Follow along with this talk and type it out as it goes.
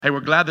Hey, we're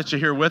glad that you're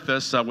here with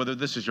us, whether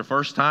this is your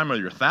first time or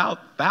your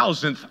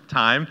thousandth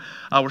time.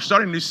 We're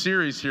starting a new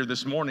series here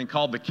this morning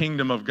called The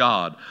Kingdom of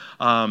God.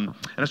 And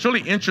it's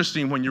really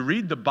interesting when you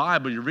read the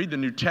Bible, you read the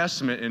New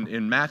Testament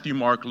in Matthew,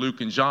 Mark,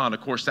 Luke, and John. Of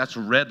course, that's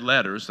red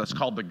letters. That's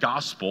called the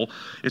gospel.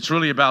 It's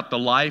really about the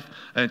life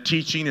and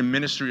teaching and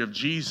ministry of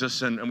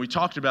Jesus. And we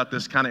talked about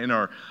this kind of in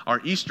our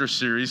Easter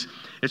series.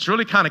 It's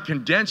really kind of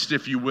condensed,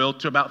 if you will,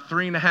 to about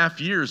 3.5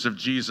 years of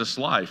Jesus'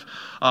 life.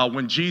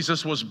 When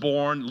Jesus was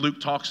born, Luke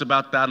talks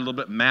about that a little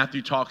bit.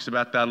 Matthew talks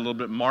about that a little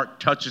bit. Mark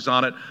touches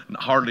on it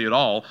hardly at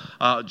all.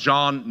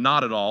 John,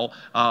 not at all.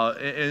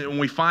 And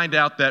we find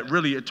out that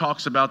really it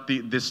talks about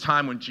this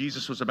time when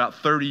Jesus was about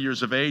 30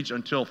 years of age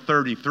until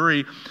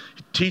 33,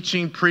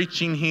 teaching,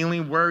 preaching,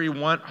 healing, where he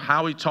went,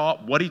 how he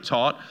taught, what he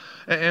taught.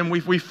 And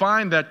we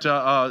find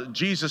that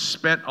Jesus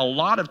spent a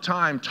lot of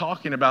time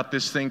talking about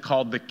this thing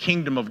called the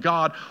kingdom of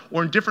God,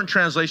 or in different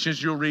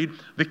translations you'll read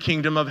the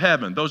kingdom of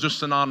heaven. Those are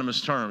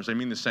synonymous terms. They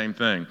mean the same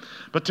thing.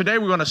 But today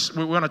we're going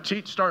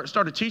to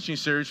start a teaching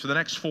series for the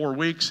next 4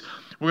 weeks.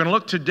 We're going to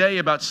look today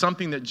about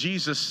something that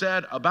Jesus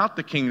said about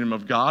the kingdom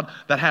of God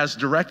that has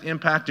direct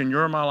impact in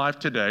your and my life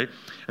today.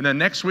 And then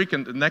next week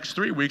and the next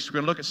 3 weeks, we're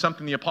going to look at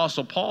something the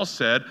Apostle Paul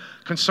said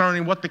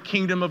concerning what the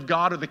kingdom of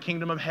God or the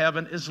kingdom of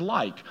heaven is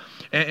like.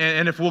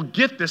 And if we'll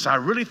get this, I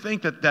really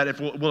think that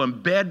if we'll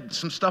embed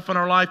some stuff in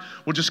our life,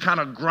 we'll just kind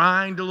of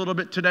grind a little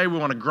bit today. We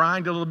want to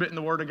grind a little bit in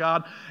the Word of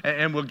God,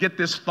 and we'll get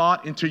this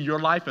thought into your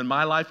life and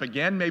my life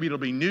again. Maybe it'll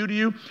be new to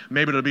you.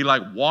 Maybe it'll be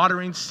like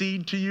watering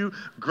seed to you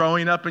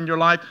growing up in your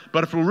life.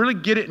 But if we'll really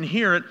get it and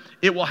hear it,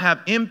 it will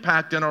have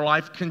impact in our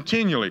life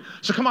continually.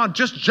 So come on,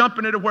 just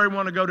jumping into where we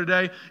want to go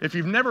today. If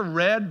you've never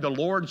read the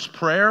Lord's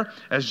Prayer,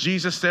 as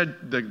Jesus said,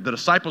 the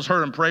disciples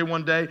heard him pray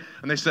one day,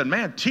 and they said,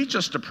 man, teach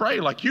us to pray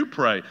like you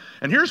pray.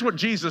 And here's what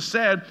Jesus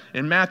said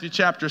in Matthew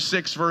chapter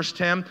 6, verse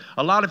 10.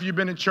 A lot of you have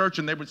been in church,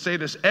 and they would say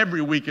this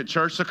every week at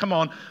church. So come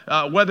on,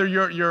 whether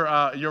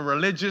your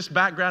religious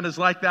background is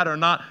like that or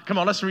not, come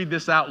on, let's read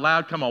this out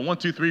loud. Come on, 1,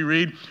 2, 3,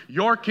 read.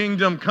 Your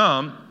kingdom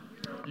come,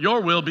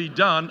 your will be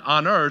done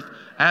on earth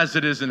as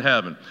it is in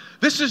heaven.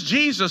 This is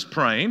Jesus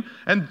praying,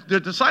 and the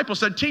disciples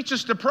said, teach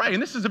us to pray.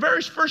 And this is the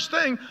very first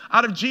thing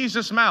out of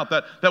Jesus' mouth,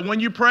 that when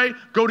you pray,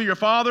 go to your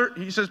Father.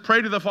 He says,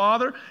 pray to the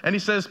Father, and he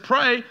says,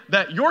 pray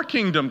that your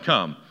kingdom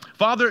come.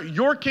 Father,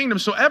 your kingdom.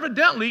 So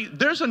evidently,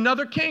 there's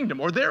another kingdom,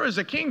 or there is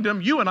a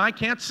kingdom you and I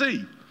can't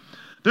see.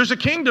 There's a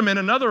kingdom in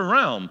another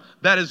realm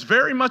that is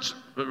very much,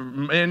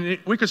 and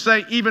we could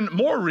say even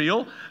more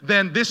real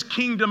than this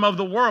kingdom of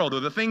the world or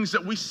the things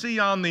that we see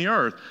on the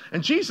earth.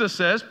 And Jesus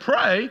says,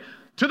 pray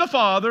to the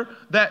Father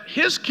that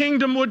his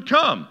kingdom would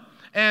come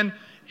and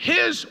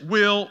his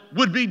will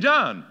would be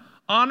done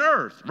on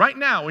earth right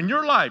now in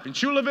your life, in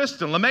Chula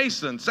Vista, La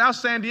Mesa, in South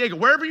San Diego,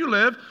 wherever you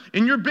live,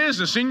 in your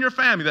business, in your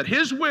family, that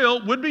his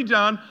will would be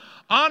done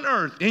on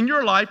earth in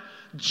your life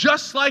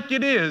just like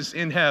it is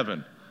in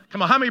heaven.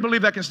 Come on, how many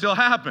believe that can still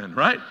happen,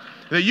 right?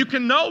 That you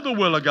can know the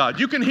will of God.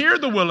 You can hear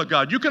the will of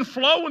God. You can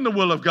flow in the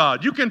will of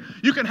God. You can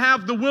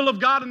have the will of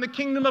God and the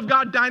kingdom of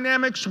God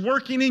dynamics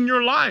working in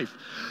your life.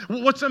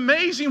 What's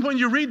amazing when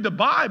you read the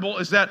Bible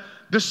is that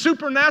the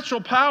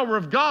supernatural power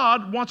of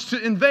God wants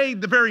to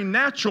invade the very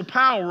natural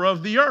power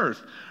of the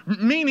earth,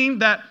 meaning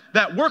that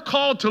we're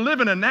called to live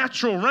in a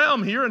natural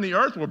realm here in the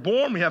earth. We're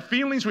born, we have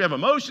feelings, we have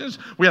emotions,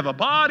 we have a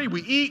body,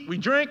 we eat, we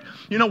drink,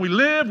 we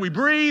live, we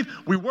breathe,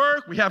 we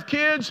work, we have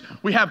kids,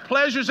 we have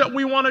pleasures that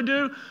we want to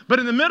do. But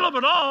in the middle of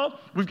it all,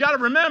 we've got to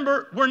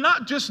remember we're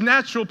not just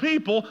natural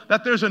people,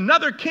 that there's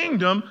another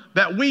kingdom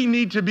that we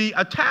need to be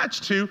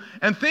attached to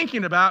and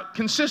thinking about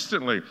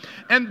consistently.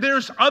 And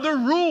there's other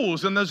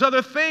rules and there's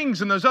other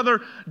things and there's other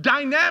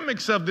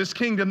dynamics of this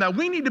kingdom that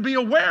we need to be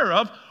aware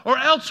of, or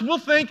else we'll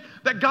think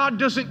that God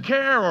doesn't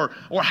care,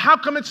 or how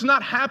come it's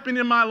not happening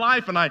in my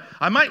life? And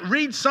I might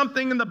read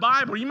something in the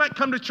Bible. You might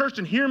come to church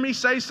and hear me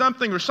say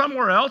something or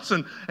somewhere else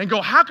and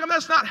go, how come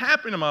that's not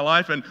happening in my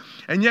life?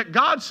 And yet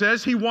God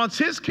says he wants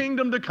his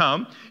kingdom to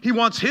come. He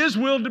wants his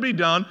will to be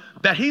done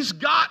that he's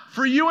got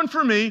for you and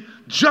for me,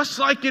 just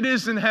like it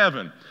is in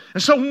heaven.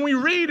 And so when we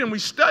read and we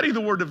study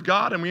the Word of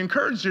God, and we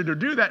encourage you to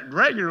do that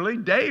regularly,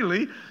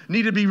 daily,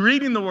 need to be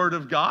reading the Word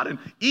of God and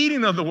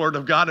eating of the Word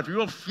of God, if you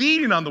will,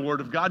 feeding on the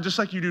Word of God, just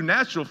like you do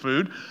natural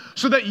food,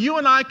 so that you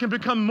and I can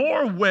become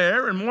more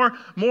aware and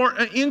more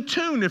in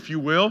tune, if you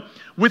will,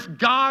 with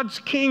God's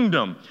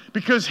kingdom,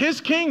 because his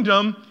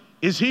kingdom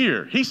is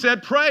here. He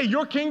said, pray,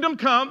 your kingdom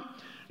come,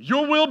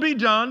 your will be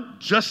done,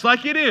 just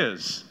like it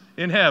is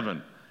in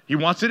heaven. He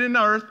wants it in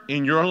earth,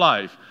 in your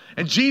life.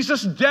 And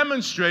Jesus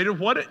demonstrated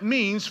what it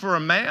means for a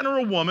man or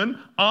a woman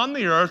on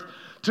the earth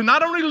to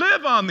not only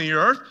live on the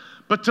earth,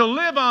 but to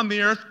live on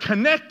the earth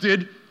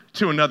connected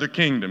to another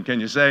kingdom. Can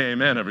you say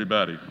amen,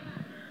 everybody?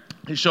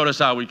 He showed us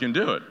how we can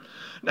do it.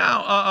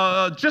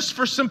 Now, just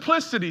for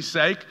simplicity's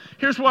sake,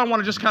 here's what I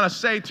want to just kind of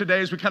say today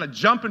as we kind of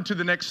jump into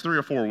the next 3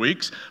 or 4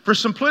 weeks. For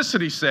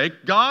simplicity's sake,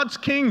 God's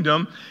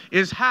kingdom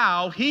is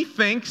how he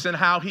thinks and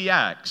how he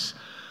acts.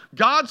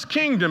 God's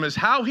kingdom is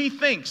how he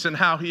thinks and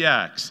how he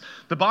acts.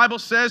 The Bible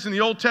says in the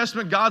Old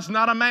Testament, God's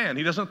not a man.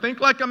 He doesn't think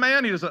like a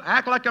man. He doesn't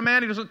act like a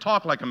man. He doesn't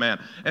talk like a man.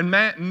 And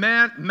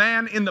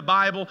man in the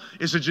Bible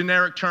is a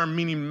generic term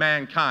meaning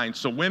mankind.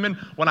 So women,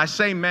 when I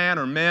say man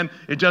or men,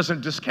 it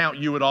doesn't discount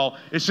you at all.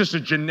 It's just a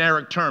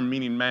generic term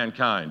meaning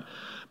mankind.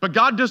 But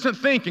God doesn't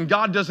think and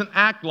God doesn't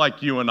act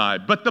like you and I.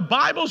 But the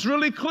Bible's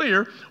really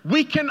clear.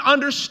 We can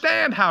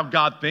understand how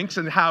God thinks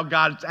and how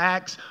God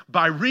acts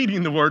by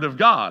reading the Word of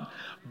God.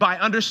 By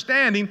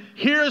understanding,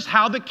 here's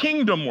how the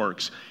kingdom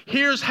works.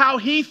 Here's how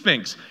he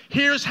thinks.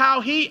 Here's how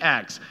he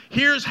acts.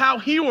 Here's how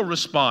he will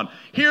respond.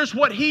 Here's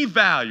what he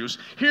values.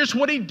 Here's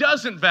what he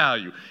doesn't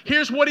value.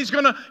 Here's what he's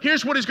gonna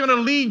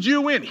lead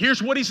you in.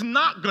 Here's what he's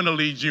not gonna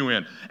lead you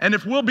in. And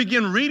if we'll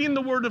begin reading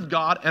the Word of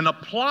God and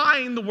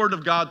applying the Word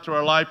of God to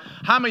our life,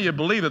 how many of you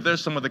believe that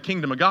there's some of the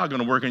kingdom of God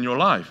gonna work in your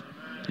life?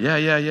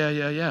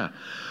 Yeah.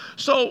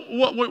 So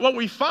what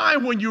we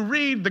find when you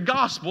read the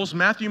Gospels,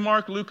 Matthew,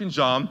 Mark, Luke, and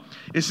John,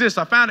 is this.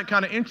 I found it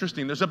kind of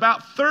interesting. There's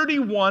about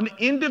 31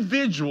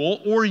 individual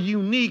or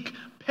unique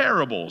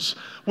parables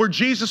where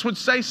Jesus would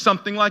say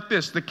something like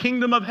this: the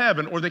kingdom of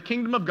heaven or the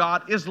kingdom of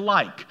God is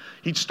like.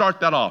 He'd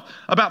start that off.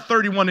 About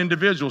 31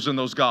 individuals in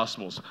those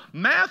Gospels.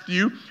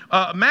 Matthew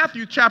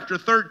chapter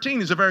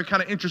 13 is a very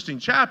kind of interesting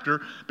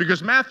chapter,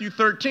 because Matthew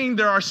 13,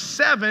 there are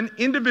 7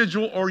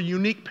 individual or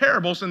unique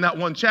parables in that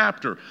one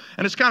chapter.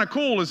 And it's kind of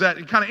cool,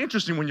 kind of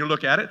interesting when you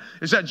look at it,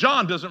 is that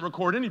John doesn't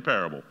record any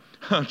parable.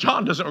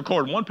 John doesn't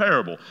record one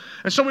parable.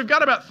 And so we've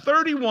got about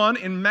 31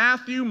 in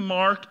Matthew,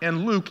 Mark,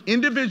 and Luke,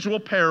 individual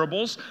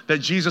parables that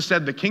Jesus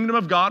said the kingdom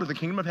of God or the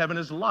kingdom of heaven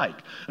is like.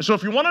 And so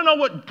if you want to know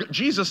what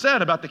Jesus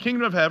said about the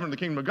kingdom of heaven and the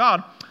kingdom of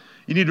God,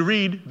 you need to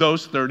read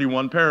those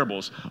 31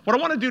 parables. What I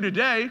want to do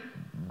today,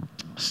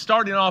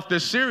 starting off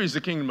this series,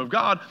 The Kingdom of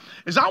God,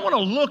 is I want to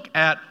look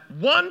at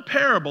one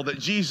parable that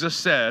Jesus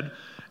said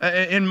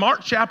in Mark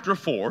chapter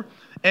 4.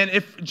 And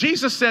if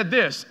Jesus said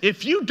this: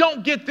 if you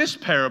don't get this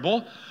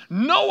parable,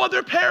 no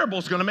other parable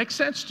is going to make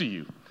sense to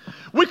you.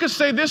 We could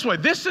say this way: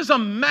 this is a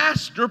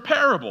master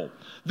parable.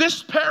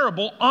 This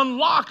parable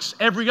unlocks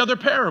every other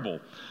parable.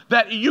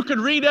 That you could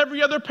read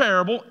every other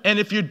parable, and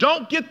if you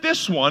don't get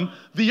this one,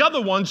 the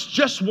other ones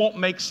just won't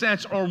make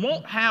sense or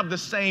won't have the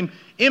same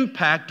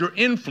impact or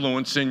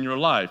influence in your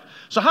life.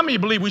 So how many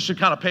believe we should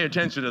kind of pay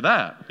attention to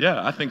that?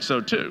 Yeah, I think so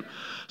too.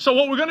 So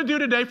what we're going to do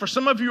today, for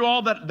some of you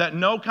all that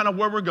know kind of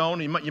where we're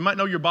going, you might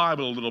know your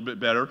Bible a little bit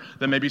better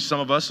than maybe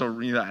some of us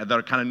that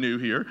are kind of new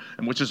here,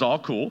 and which is all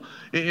cool.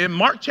 In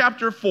Mark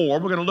chapter 4,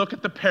 we're going to look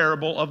at the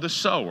parable of the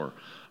sower.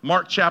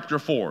 Mark chapter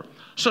 4.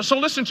 So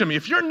listen to me.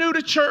 If you're new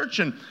to church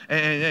and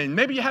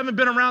maybe you haven't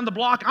been around the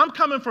block, I'm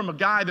coming from a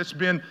guy that's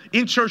been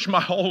in church my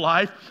whole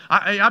life.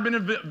 I've been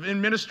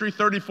in ministry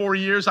 34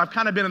 years. I've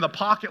kind of been in the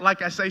pocket,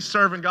 like I say,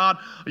 serving God,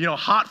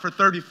 hot for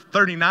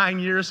 39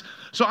 years.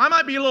 So I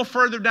might be a little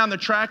further down the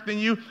track than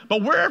you,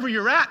 but wherever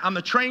you're at on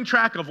the train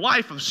track of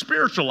life, of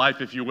spiritual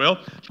life, if you will,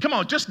 come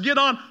on, just get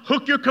on,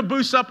 hook your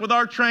caboose up with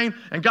our train,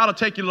 and God will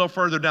take you a little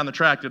further down the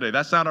track today.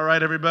 That sound all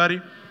right,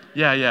 everybody?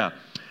 Yeah.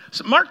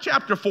 So Mark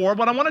chapter 4,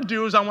 what I want to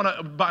do is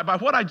by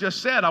what I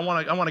just said, I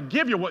want to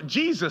give you what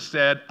Jesus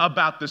said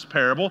about this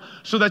parable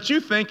so that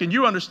you think and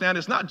you understand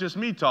it's not just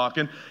me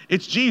talking,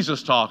 it's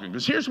Jesus talking.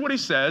 Because here's what he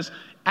says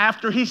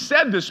after he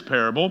said this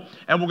parable,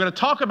 and we're going to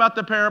talk about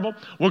the parable,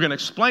 we're going to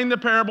explain the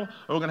parable,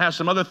 and we're going to have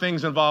some other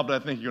things involved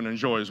that I think you're going to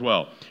enjoy as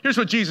well. Here's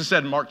what Jesus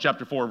said in Mark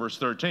chapter 4, verse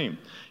 13.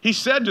 He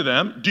said to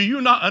them, "Do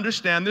you not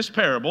understand this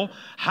parable?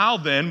 How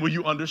then will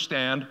you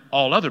understand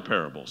all other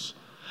parables?"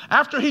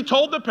 After he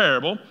told the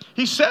parable,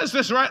 he says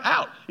this right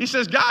out. He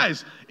says,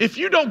 guys, if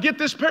you don't get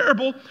this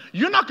parable,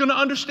 you're not going to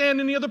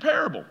understand any other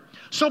parable.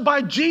 So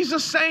by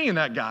Jesus saying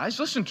that, guys,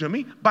 listen to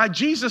me, by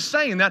Jesus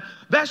saying that,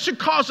 that should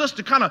cause us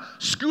to kind of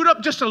scoot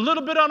up just a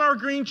little bit on our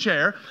green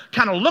chair,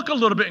 kind of look a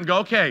little bit and go,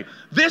 okay,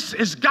 this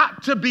has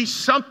got to be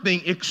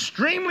something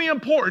extremely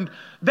important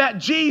that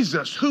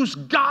Jesus, who's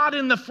God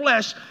in the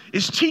flesh,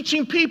 is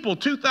teaching people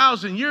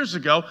 2,000 years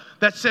ago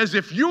that says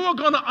if you are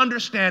going to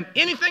understand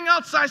anything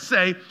else I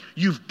say,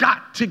 you've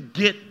got to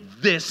get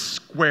this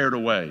squared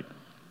away.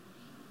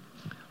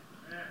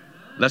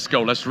 Let's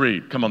go, let's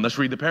read. Come on, let's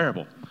read the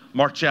parable.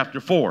 Mark chapter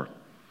 4,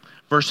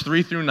 verse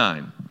 3 through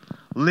 9.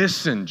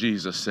 Listen,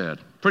 Jesus said.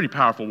 Pretty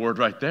powerful word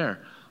right there.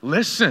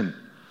 Listen.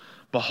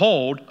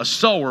 Behold, a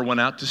sower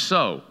went out to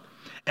sow.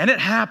 And it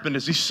happened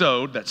as he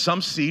sowed that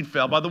some seed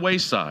fell by the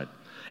wayside,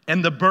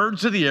 and the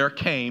birds of the air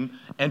came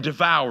and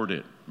devoured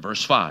it.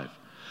 Verse 5.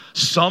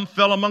 Some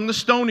fell among the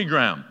stony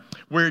ground,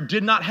 where it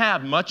did not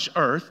have much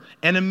earth,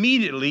 and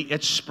immediately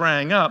it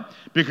sprang up,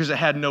 because it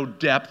had no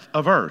depth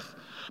of earth.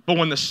 But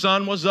when the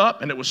sun was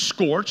up, and it was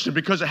scorched, and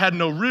because it had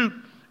no root,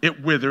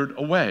 it withered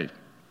away.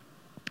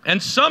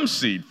 And some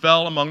seed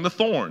fell among the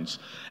thorns,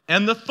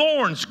 and the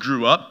thorns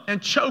grew up and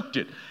choked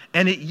it,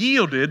 and it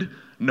yielded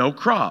no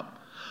crop.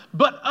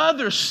 But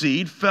other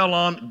seed fell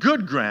on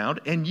good ground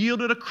and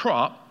yielded a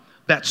crop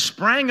that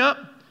sprang up,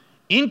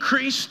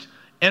 increased,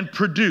 and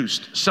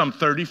produced some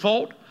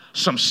 30-fold,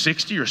 some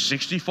 60 or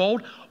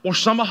 60-fold, or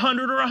some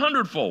 100 or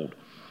 100-fold.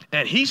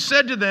 And he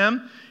said to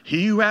them,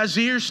 he who has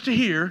ears to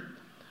hear,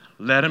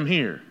 let him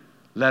hear.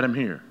 Let him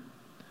hear.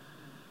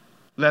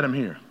 Let him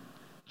hear.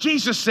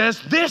 Jesus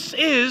says, this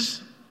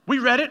is, we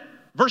read it,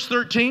 verse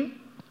 13.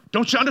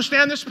 Don't you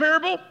understand this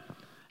parable?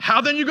 How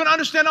then are you going to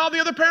understand all the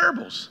other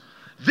parables?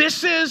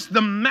 This is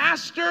the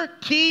master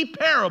key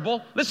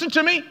parable, listen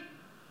to me,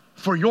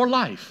 for your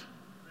life.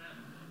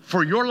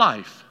 For your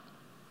life.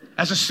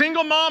 As a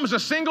single mom, as a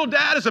single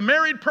dad, as a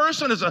married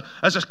person, as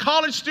a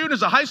college student,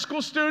 as a high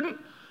school student,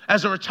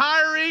 as a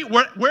retiree,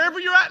 wherever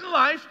you're at in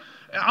life,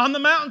 on the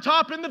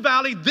mountaintop, in the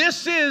valley,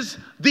 this is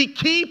the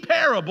key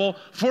parable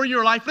for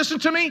your life. Listen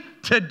to me,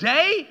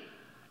 today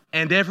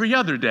and every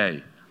other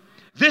day.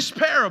 This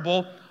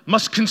parable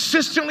must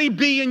consistently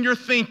be in your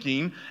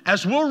thinking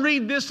as we'll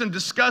read this and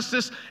discuss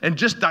this and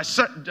just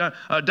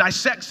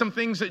dissect some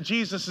things that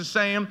Jesus is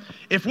saying.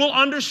 If we'll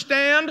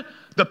understand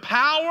the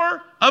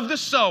power of the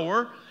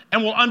sower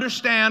and we'll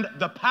understand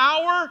the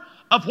power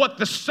of what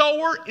the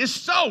sower is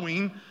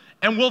sowing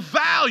and we'll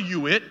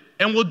value it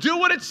and we'll do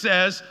what it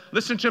says,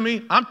 listen to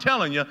me, I'm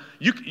telling you,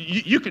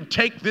 you can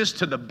take this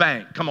to the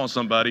bank. Come on,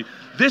 somebody.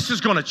 This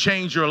is going to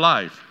change your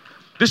life.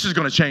 This is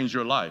going to change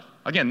your life.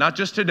 Again, not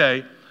just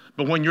today,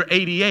 but when you're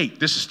 88,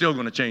 this is still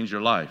going to change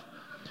your life.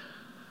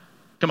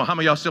 Come on, how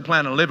many of y'all still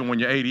planning on living when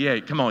you're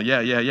 88? Come on,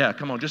 yeah.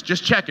 Come on,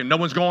 just checking. No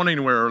one's going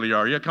anywhere early,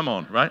 are you? Come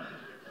on, right?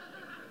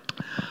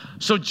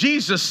 So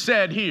Jesus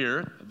said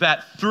here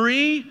that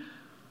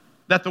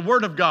the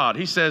word of God,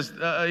 he says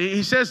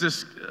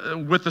this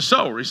with the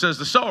sower. He says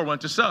the sower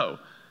went to sow.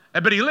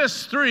 But he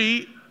lists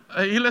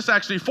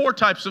actually four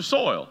types of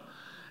soil.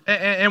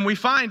 And we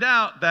find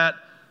out that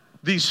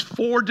these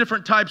four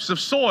different types of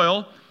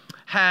soil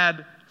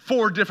had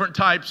four different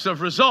types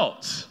of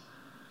results.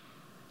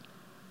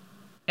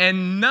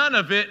 And none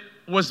of it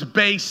was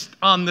based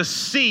on the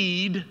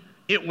seed,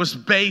 it was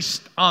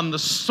based on the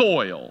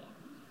soil.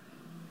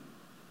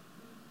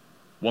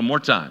 One more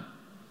time.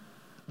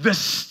 The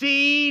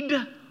seed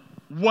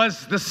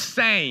was the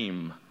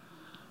same.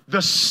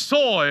 The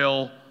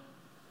soil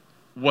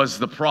was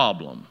the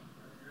problem.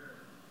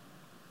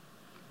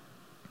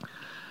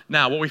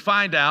 Now, what we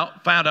found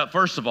out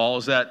first of all,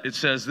 is that it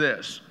says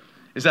this,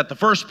 is that the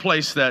first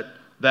place that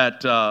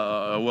out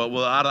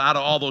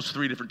of all those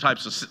three different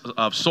types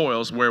of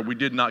soils where we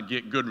did not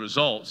get good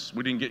results,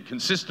 we didn't get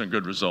consistent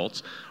good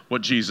results,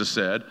 what Jesus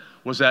said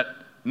was that,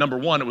 number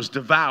one, it was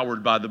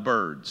devoured by the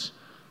birds.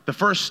 The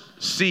first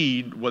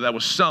seed that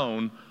was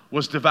sown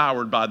was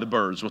devoured by the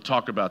birds. We'll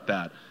talk about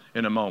that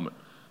in a moment.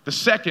 The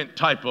second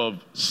type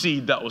of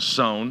seed that was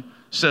sown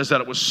says that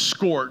it was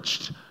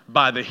scorched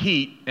by the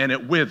heat and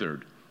it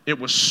withered. It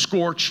was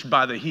scorched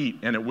by the heat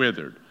and it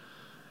withered.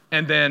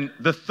 And then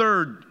the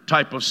third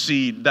type of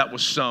seed that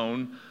was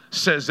sown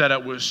says that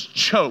it was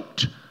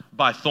choked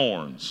by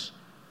thorns.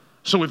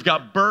 So we've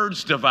got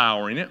birds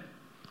devouring it.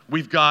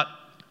 We've got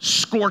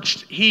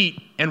scorched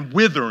heat and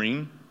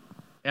withering,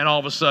 and all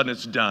of a sudden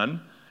it's done.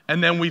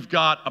 And then we've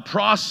got a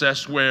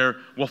process where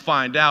we'll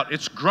find out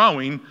it's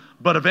growing,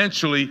 but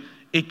eventually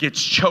it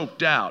gets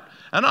choked out.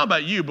 I don't know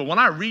about you, but when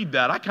I read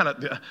that,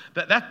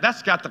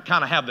 that's got to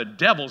kind of have the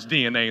devil's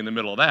DNA in the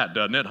middle of that,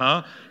 doesn't it,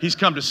 huh? He's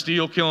come to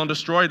steal, kill, and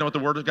destroy. You know what the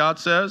Word of God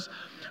says?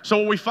 So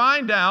what we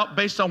find out,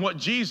 based on what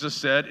Jesus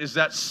said, is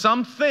that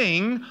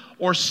something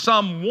or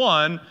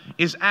someone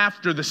is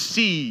after the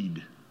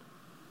seed.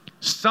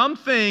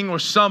 Something or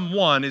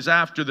someone is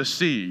after the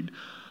seed.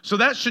 So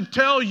that should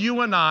tell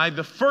you and I,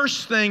 the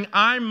first thing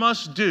I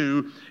must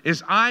do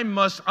is I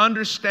must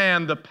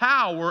understand the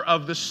power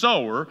of the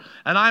sower,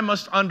 and I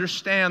must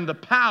understand the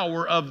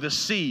power of the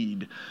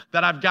seed.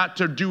 That I've got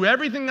to do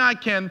everything I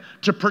can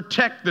to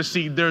protect the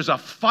seed. There's a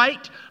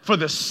fight for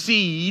the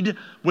seed,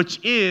 which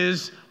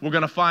is, we're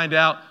going to find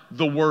out,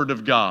 the Word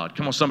of God.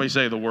 Come on, somebody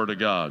say the Word of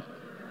God.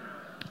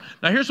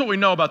 Now, here's what we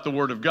know about the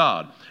Word of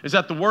God, is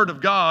that the Word of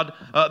God,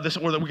 or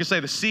we can say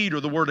the seed or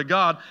the Word of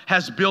God,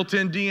 has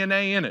built-in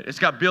DNA in it. It's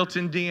got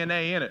built-in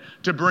DNA in it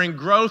to bring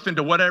growth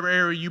into whatever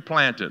area you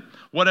plant it,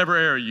 whatever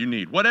area you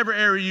need. Whatever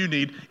area you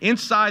need,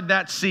 inside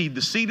that seed,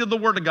 the seed of the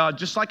Word of God,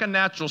 just like a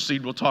natural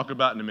seed we'll talk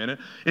about in a minute,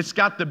 it's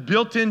got the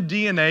built-in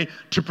DNA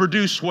to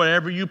produce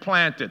whatever you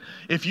plant it.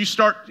 If you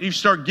start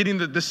getting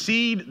the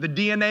seed, the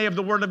DNA of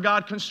the Word of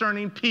God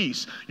concerning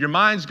peace, your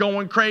mind's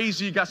going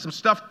crazy, you got some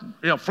stuff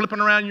flipping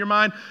around in your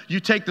mind, you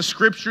take the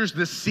scriptures,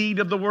 the seed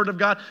of the Word of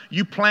God,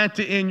 you plant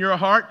it in your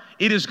heart,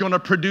 it is going to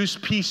produce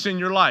peace in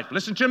your life.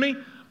 Listen to me,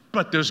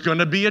 but there's going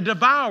to be a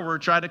devourer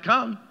try to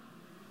come.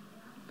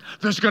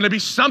 There's going to be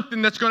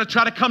something that's going to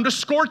try to come to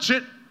scorch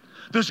it.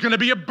 There's going to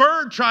be a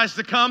bird tries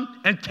to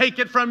come and take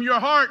it from your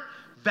heart.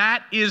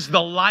 That is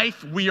the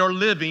life we are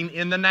living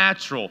in the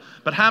natural.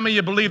 But how many of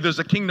you believe there's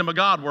a kingdom of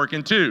God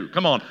working too?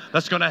 Come on,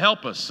 that's going to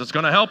help us. That's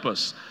going to help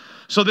us.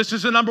 So this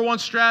is the number one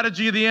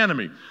strategy of the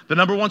enemy. The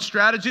number one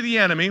strategy of the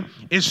enemy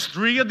is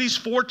three of these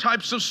four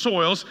types of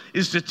soils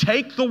is to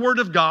take the Word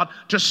of God,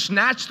 to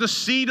snatch the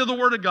seed of the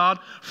Word of God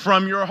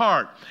from your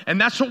heart. And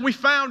that's what we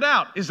found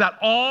out, is that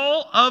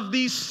all of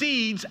these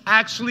seeds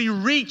actually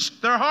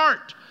reached their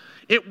heart.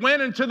 It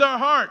went into their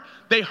heart.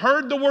 They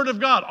heard the word of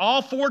God.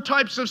 All four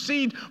types of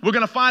seed, we're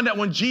going to find out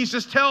when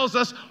Jesus tells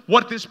us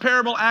what this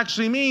parable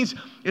actually means,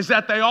 is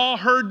that they all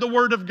heard the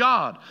word of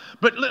God.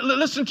 But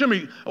listen to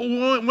me.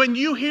 When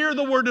you hear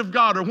the word of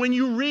God or when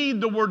you read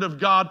the word of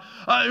God,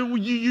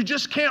 you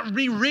just can't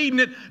be reading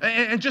it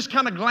and just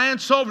kind of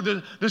glance over.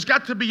 There's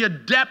got to be a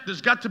depth.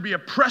 There's got to be a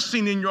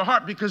pressing in your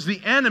heart, because the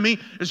enemy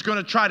is going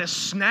to try to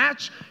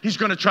snatch. He's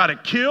going to try to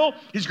kill.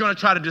 He's going to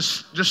try to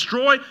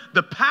destroy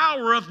the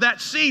power of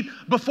that seed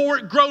before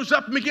it grows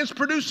up and begins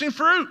producing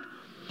fruit.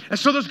 And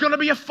so there's going to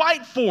be a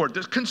fight for it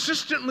that's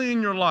consistently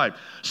in your life.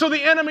 So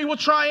the enemy will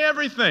try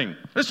everything.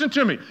 Listen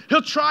to me.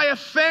 He'll try a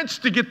fence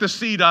to get the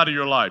seed out of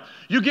your life.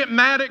 You get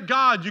mad at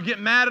God. You get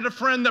mad at a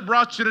friend that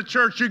brought you to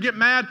church. You get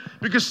mad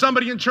because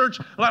somebody in church,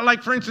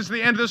 like for instance, at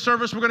the end of the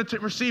service, we're going to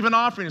receive an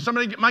offering. And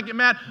somebody might get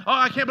mad. Oh,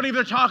 I can't believe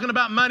they're talking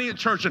about money at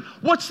church. And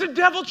what's the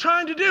devil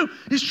trying to do?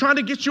 He's trying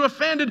to get you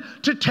offended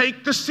to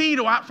take the seed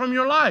out from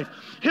your life.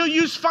 He'll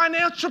use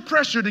financial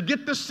pressure to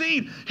get the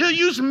seed. He'll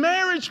use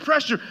marriage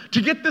pressure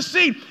to get the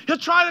seed. He'll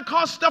try to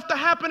cause stuff to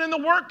happen in the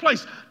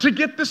workplace to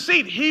get the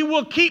seed. He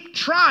will keep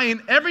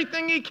trying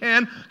everything he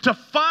can to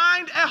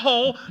find a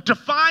hole, to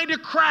find a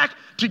crack,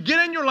 to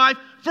get in your life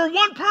for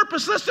one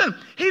purpose. Listen,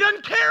 he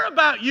doesn't care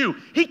about you.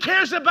 He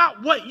cares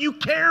about what you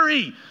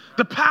carry.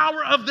 The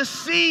power of the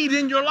seed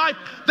in your life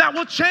that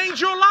will change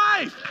your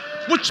life,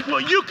 which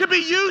you can be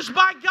used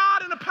by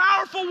God in a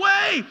powerful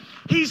way.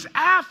 He's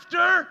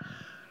after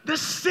the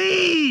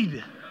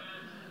seed.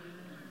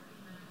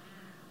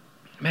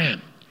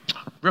 Man,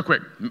 real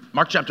quick,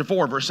 Mark chapter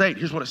 4, verse 8,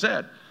 here's what it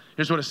said.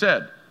 Here's what it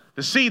said.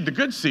 The seed, the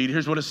good seed,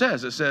 here's what it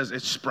says. It says,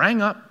 it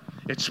sprang up.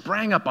 It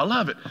sprang up. I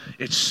love it.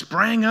 It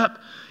sprang up.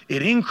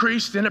 It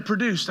increased and it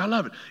produced. I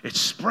love it. It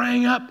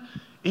sprang up.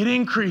 It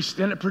increased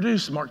and it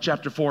produced. Mark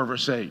chapter 4,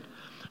 verse 8.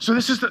 So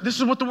this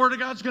is what the Word of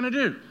God's going to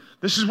do.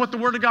 This is what the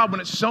Word of God, when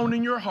it's sown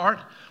in your heart,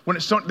 when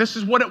it's sown, this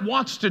is what it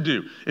wants to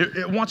do.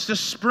 It wants to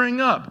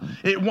spring up.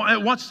 It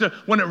wants to,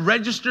 when it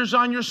registers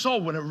on your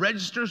soul, when it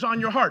registers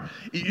on your heart,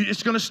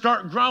 it's going to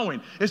start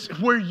growing. It's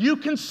where you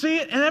can see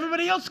it and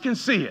everybody else can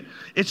see it.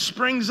 It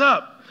springs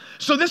up.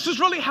 So this is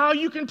really how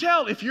you can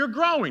tell if you're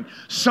growing.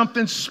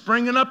 Something's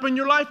springing up in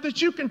your life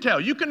that you can tell.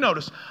 You can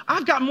notice,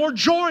 I've got more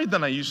joy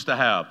than I used to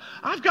have.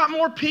 I've got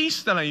more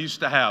peace than I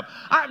used to have.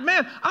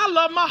 I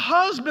love my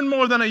husband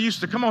more than I used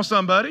to. Come on,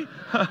 somebody.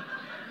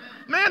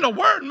 Man, the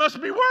word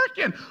must be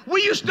working.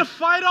 We used to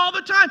fight all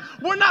the time.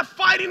 We're not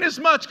fighting as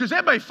much because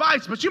everybody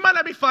fights, but you might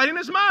not be fighting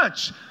as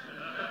much.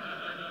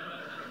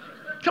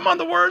 Come on,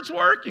 the word's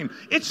working.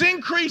 It's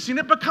increasing.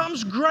 It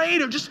becomes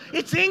greater.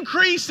 It's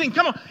increasing.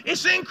 Come on,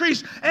 it's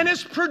increased and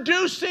it's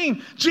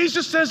producing.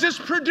 Jesus says it's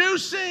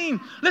producing.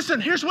 Listen,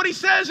 here's what he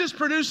says it's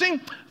producing: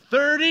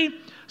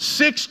 30,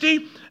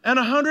 60, and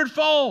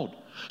 100-fold.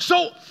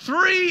 So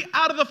 3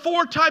 out of the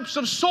 4 types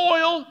of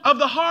soil of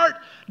the heart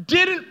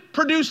didn't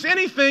produce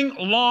anything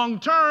long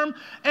term,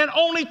 and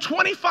only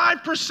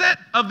 25%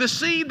 of the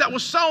seed that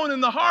was sown in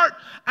the heart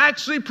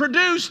actually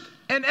produced,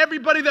 and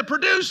everybody that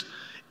produced,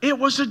 it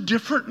was a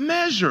different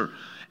measure.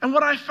 And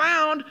what I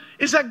found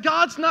is that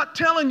God's not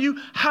telling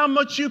you how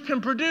much you can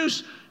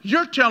produce.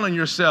 You're telling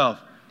yourself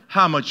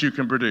how much you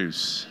can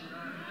produce.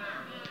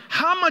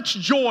 How much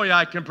joy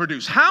I can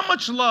produce, how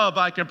much love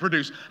I can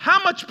produce,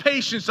 how much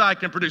patience I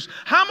can produce,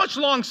 how much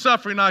long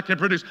suffering I can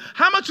produce,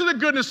 how much of the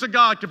goodness of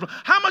God can produce,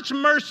 how much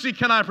mercy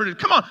can I produce?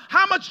 Come on,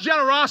 how much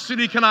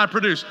generosity can I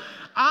produce?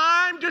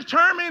 I'm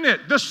determining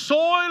it, the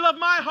soil of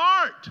my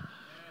heart,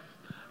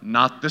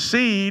 not the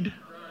seed,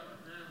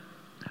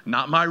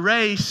 not my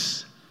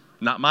race,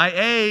 not my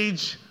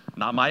age,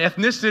 not my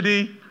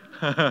ethnicity,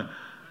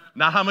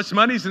 not how much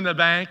money's in the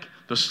bank,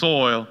 the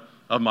soil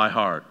of my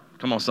heart.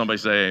 Come on, somebody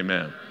say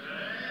amen.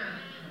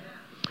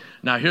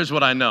 Now, here's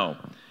what I know,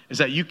 is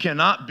that you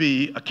cannot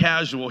be a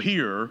casual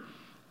hearer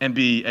and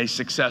be a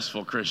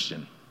successful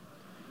Christian.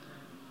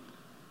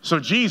 So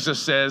Jesus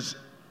says,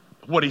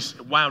 what he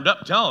wound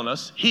up telling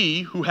us,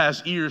 he who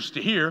has ears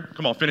to hear,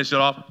 come on, finish it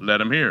off,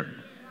 let him hear.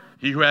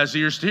 He who has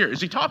ears to hear.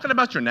 Is he talking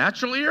about your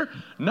natural ear?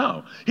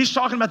 No. He's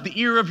talking about the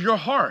ear of your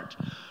heart.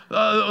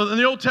 In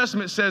the Old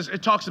Testament,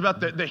 it talks about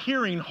the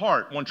hearing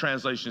heart, one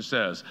translation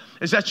says,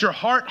 is that your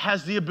heart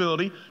has the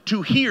ability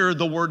to hear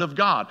the word of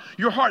God.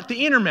 Your heart,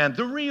 the inner man,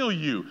 the real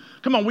you.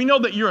 Come on, we know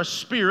that you're a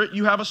spirit,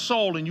 you have a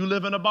soul, and you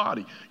live in a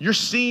body. You're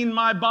seeing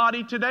my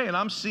body today, and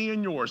I'm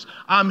seeing yours.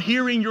 I'm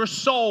hearing your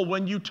soul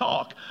when you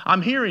talk.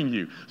 I'm hearing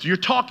you. So you're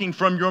talking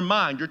from your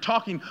mind. You're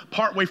talking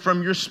partway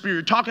from your spirit.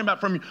 You're talking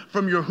about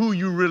from your who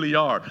you really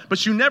are.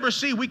 But you never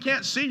see, we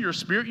can't see your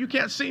spirit. You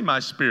can't see my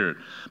spirit.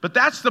 But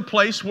that's the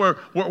place where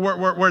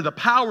where the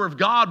power of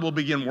God will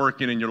begin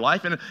working in your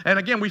life. And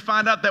again, we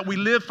find out that we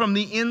live from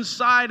the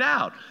inside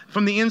out.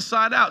 From the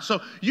inside out.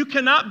 So you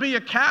cannot be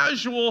a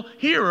casual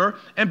hearer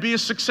and be a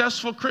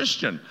successful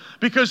Christian.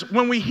 Because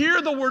when we hear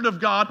the Word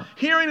of God,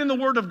 hearing in the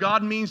Word of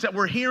God means that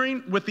we're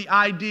hearing with the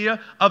idea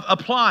of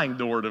applying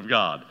the Word of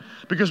God.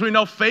 Because we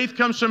know faith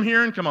comes from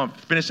hearing. Come on,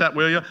 finish that,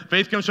 will you?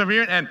 Faith comes from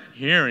hearing, and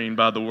hearing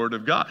by the Word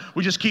of God.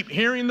 We just keep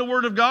hearing the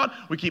Word of God.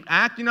 We keep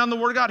acting on the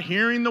Word of God,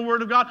 hearing the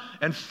Word of God,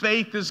 and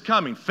faith is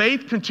coming.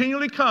 Faith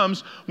continually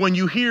comes when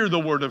you hear the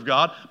Word of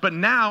God, but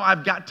now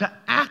I've got to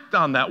act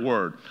on that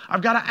Word.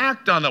 I've got to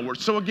act on that Word.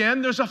 So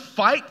again, there's a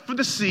fight for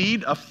the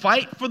seed, a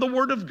fight for the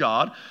Word of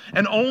God,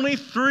 and only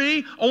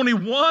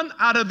one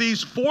out of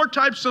these 4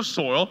 types of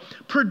soil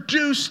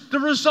produce the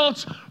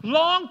results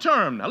long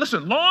term. Now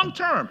listen, long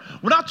term.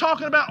 We're not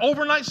talking about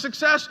overnight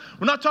success.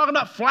 We're not talking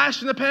about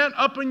flash in the pan,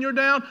 up and you're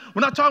down.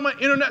 We're not talking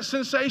about internet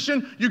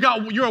sensation.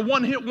 You're a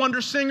one-hit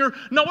wonder singer.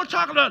 No, we're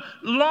talking about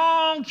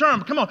long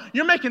term. Come on,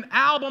 you're making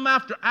album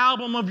after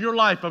album of your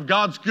life, of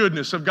God's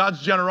goodness, of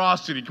God's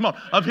generosity. Come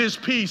on, of His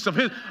peace, of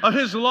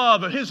His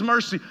love, of His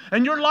mercy.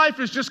 And your life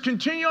is just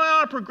continuing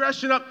on a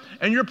progression up,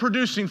 and you're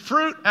producing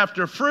fruit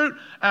after fruit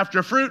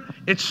after fruit.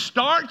 It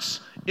starts,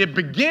 it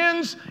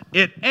begins,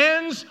 it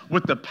ends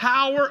with the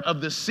power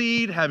of the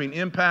seed having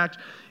impact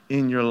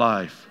in your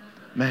life.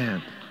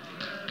 Man.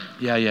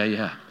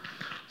 Yeah.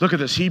 Look at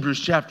this, Hebrews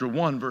chapter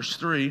 1, verse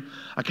 3.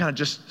 I kind of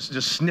just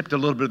snipped a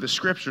little bit of the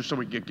scripture so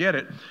we could get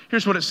it.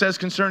 Here's what it says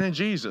concerning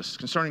Jesus,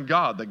 concerning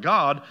God, that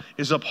God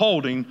is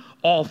upholding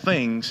all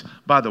things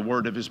by the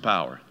word of His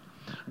power.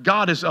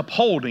 God is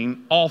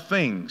upholding all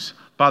things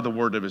by the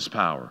word of His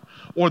power,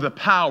 or the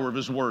power of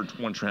His word,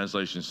 one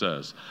translation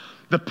says.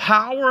 The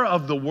power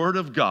of the Word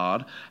of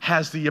God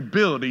has the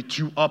ability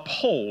to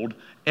uphold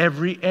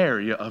every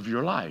area of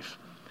your life.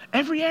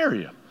 Every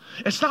area.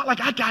 It's not like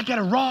I got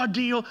a raw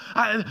deal.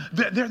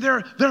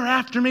 They're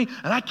after me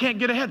and I can't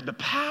get ahead. The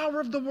power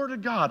of the Word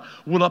of God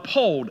will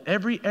uphold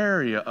every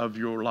area of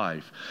your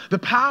life. The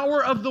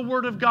power of the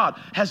Word of God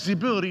has the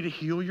ability to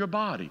heal your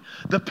body.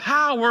 The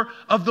power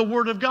of the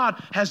Word of God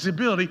has the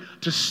ability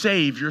to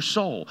save your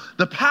soul.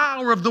 The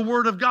power of the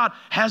Word of God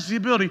has the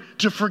ability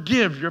to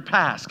forgive your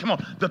past. Come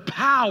on. The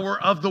power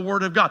of the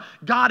Word of God.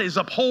 God is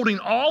upholding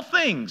all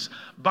things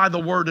by the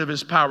word of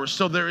His power.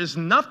 So there is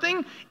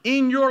nothing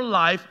in your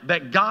life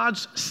that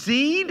God's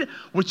seed,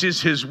 which is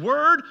His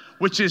word,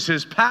 which is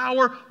His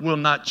power, will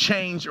not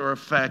change or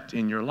affect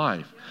in your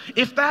life.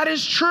 If that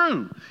is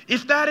true,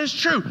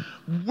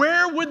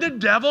 where would the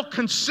devil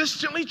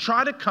consistently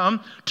try to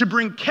come to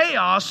bring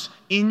chaos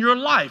in your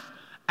life?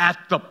 At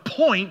the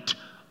point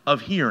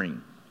of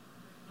hearing.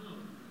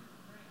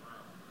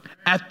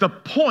 At the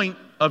point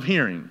of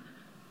hearing.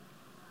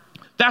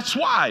 That's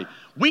why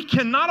we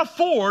cannot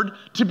afford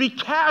to be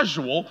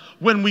casual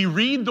when we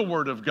read the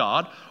Word of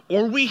God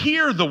or we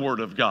hear the Word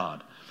of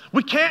God.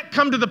 We can't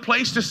come to the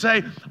place to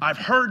say, I've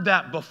heard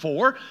that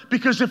before,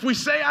 because if we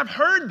say I've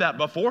heard that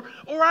before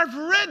or I've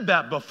read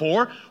that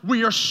before,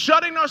 we are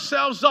shutting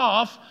ourselves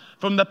off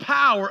from the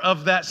power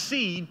of that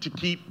seed to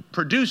keep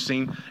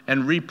producing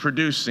and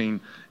reproducing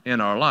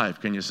in our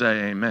life. Can you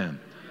say amen?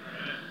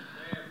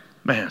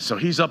 Man, so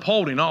He's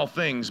upholding all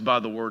things by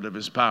the word of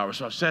His power.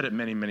 So I've said it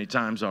many, many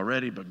times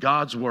already, but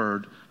God's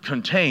word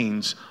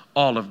contains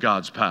all of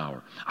God's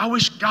power. I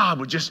wish God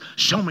would just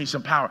show me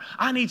some power.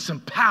 I need some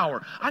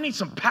power. I need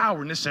some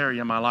power in this area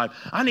of my life.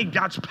 I need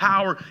God's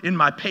power in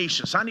my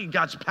patience. I need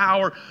God's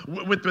power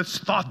with this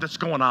thought that's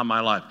going on in my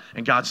life.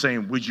 And God's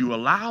saying, would you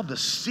allow the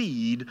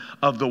seed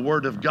of the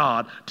Word of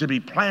God to be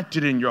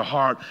planted in your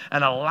heart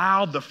and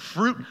allow the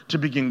fruit to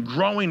begin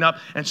growing up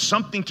and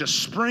something to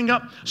spring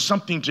up,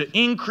 something to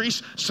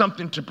increase,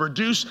 something to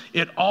produce?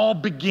 It all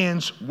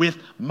begins with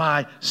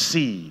my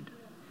seed.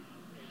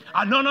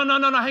 No,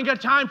 I ain't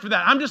got time for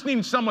that. I'm just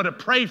needing someone to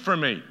pray for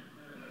me.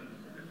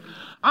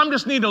 I'm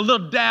just needing a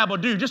little dab or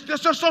do. Just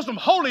throw some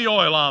holy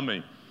oil on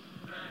me.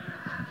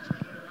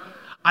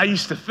 I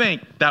used to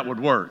think that would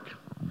work.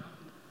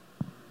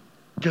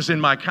 Because in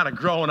my kind of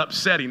growing up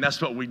setting,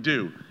 that's what we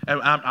do. And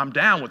I'm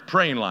down with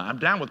praying lines. I'm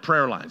down with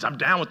prayer lines. I'm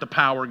down with the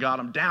power of God.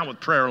 I'm down with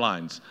prayer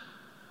lines.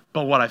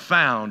 But what I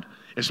found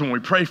is when we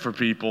pray for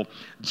people,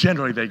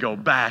 generally they go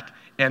back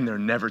and they're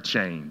never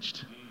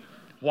changed.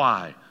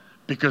 Why?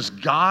 Because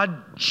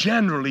God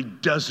generally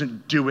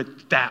doesn't do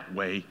it that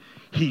way.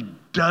 He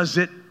does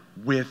it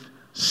with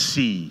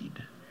seed.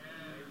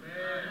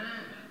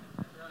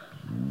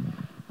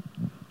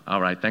 All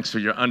right, thanks for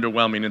your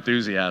underwhelming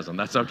enthusiasm.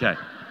 That's okay.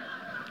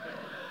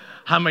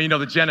 How many of you know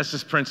the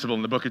Genesis principle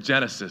in the book of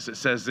Genesis? It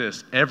says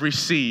this: every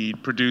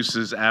seed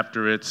produces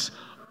after its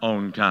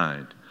own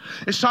kind.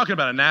 It's talking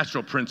about a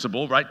natural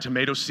principle, right?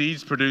 Tomato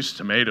seeds produce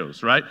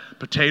tomatoes, right?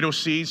 Potato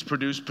seeds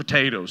produce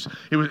potatoes.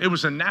 It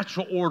was a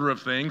natural order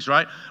of things,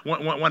 right?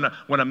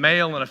 When a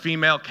male and a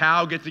female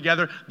cow get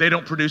together, they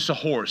don't produce a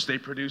horse. They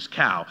produce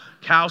cow.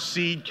 Cow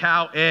seed,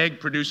 cow egg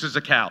produces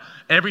a cow.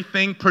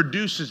 Everything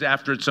produces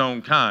after its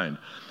own kind.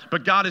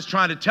 But God is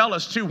trying to tell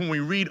us too, when we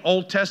read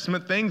Old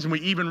Testament things and we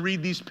even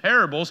read these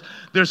parables,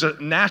 there's a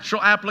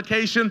natural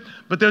application,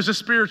 but there's a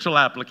spiritual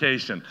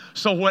application.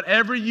 So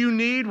whatever you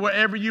need,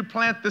 wherever you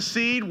plant the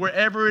seed,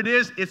 wherever it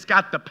is, it's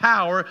got the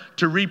power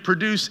to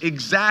reproduce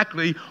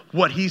exactly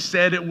what he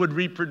said it would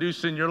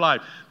reproduce in your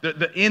life.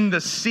 In the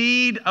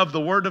seed of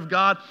the Word of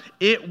God,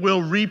 it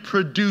will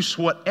reproduce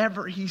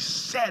whatever he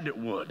said it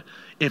would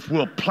if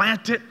we'll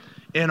plant it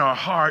in our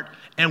heart,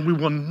 and we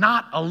will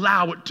not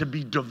allow it to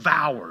be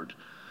devoured.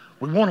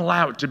 We won't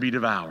allow it to be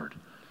devoured.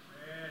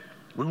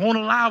 We won't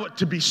allow it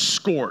to be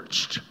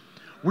scorched.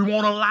 We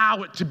won't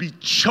allow it to be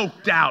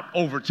choked out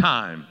over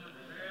time.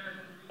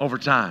 Over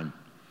time.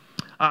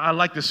 I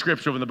like the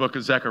scripture in the book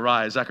of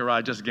Zechariah.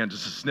 Zechariah, just a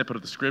snippet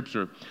of the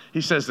scripture.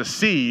 He says, the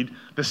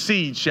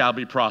seed shall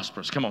be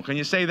prosperous. Come on, can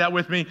you say that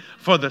with me?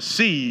 For the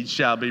seed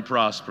shall be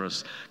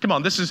prosperous. Come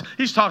on,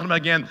 he's talking about,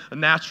 again, a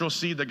natural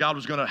seed that God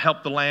was going to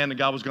help the land and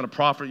God was going to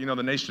profit, the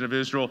nation of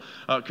Israel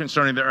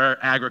concerning their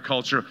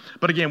agriculture.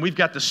 But again, we've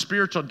got the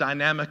spiritual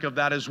dynamic of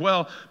that as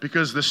well,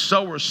 because the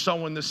sower's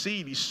sowing the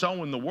seed. He's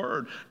sowing the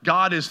word.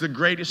 God is the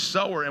greatest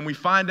sower, and we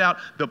find out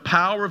the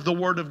power of the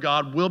word of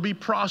God will be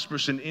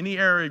prosperous in any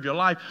area of your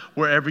life,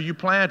 wherever you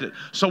plant it.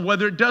 So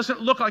whether it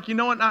doesn't look like,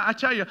 I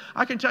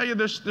can tell you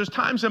there's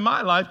times in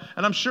my life,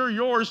 and I'm sure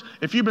yours,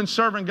 if you've been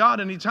serving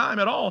God any time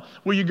at all,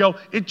 where you go,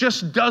 it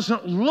just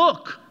doesn't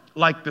look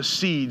like the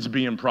seed's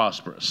being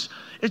prosperous.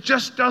 It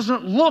just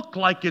doesn't look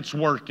like it's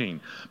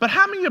working. But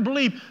how many of you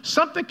believe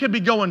something could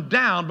be going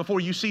down before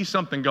you see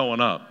something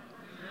going up?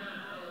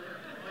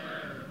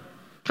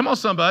 Come on,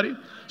 somebody.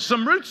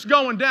 Some roots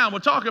going down. We'll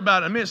talk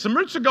about it in a minute. Some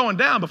roots are going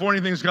down before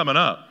anything's coming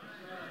up.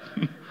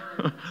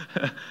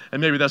 And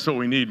maybe that's what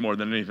we need more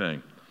than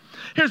anything.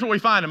 Here's what we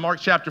find in Mark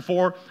chapter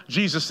 4.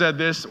 Jesus said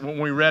this when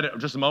we read it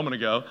just a moment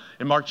ago.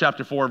 In Mark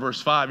chapter 4,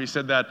 verse 5, he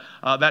said that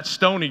that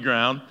stony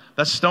ground,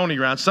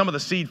 some of the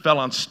seed fell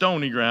on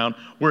stony ground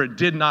where it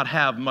did not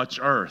have much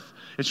earth.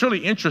 It's really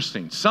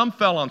interesting. Some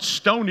fell on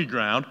stony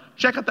ground.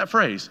 Check out that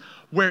phrase.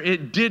 Where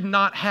it did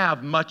not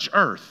have much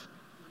earth.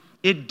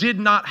 It did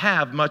not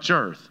have much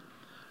earth.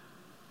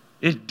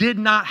 It did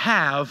not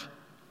have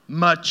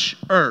much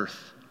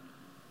earth.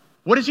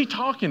 What is he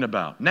talking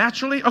about?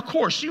 Naturally, of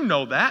course, you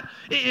know that.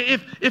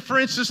 If for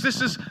instance,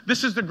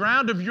 this is the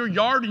ground of your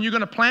yard, and you're going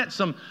to plant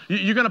some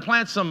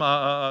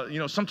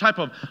type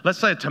of, let's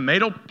say, a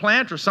tomato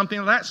plant or something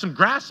like that. Some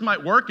grass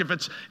might work if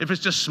it's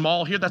just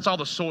small here. That's all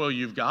the soil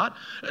you've got.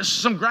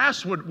 Some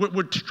grass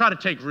would try to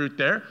take root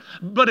there.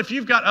 But if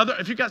you've got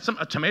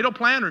a tomato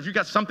plant, or if you've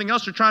got something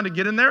else you're trying to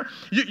get in there,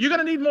 you're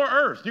going to need more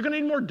earth. You're going to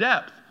need more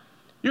depth.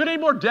 You're going to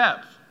need more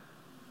depth.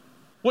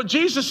 What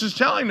Jesus is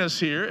telling us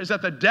here is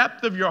that the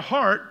depth of your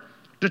heart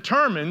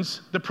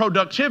determines the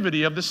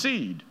productivity of the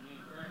seed.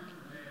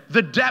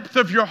 The depth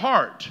of your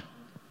heart.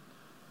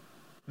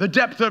 The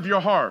depth of your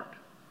heart.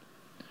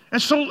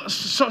 And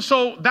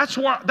so that's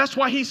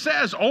why he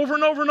says over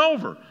and over and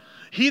over,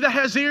 he that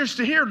has ears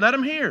to hear, let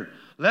him hear.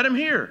 Let him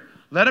hear.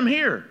 Let him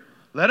hear.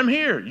 Let him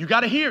hear. You got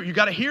to hear. You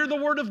got to hear the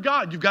word of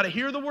God. You've got to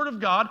hear the word of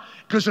God,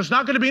 because there's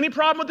not going to be any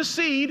problem with the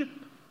seed.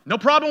 No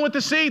problem with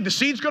the seed. The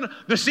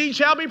seed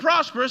shall be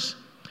prosperous.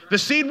 The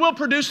seed will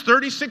produce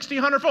 30, 60,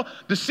 100-fold.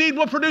 The seed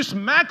will produce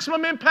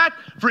maximum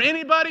impact for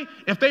anybody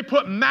if they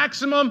put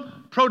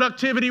maximum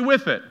productivity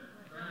with it.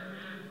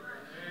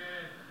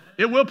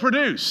 It will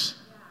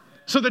produce.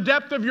 So the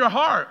depth of your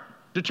heart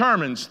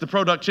determines the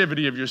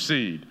productivity of your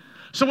seed.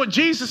 So what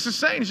Jesus is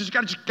saying is you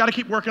got to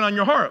keep working on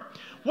your heart.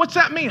 What's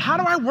that mean? How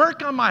do I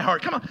work on my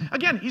heart? Come on.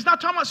 Again, he's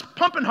not talking about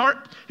pumping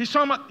heart. He's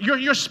talking about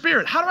your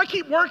spirit. How do I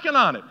keep working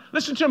on it?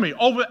 Listen to me.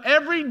 Over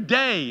every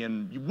day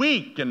and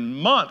week and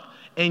month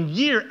and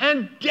year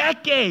and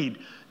decade,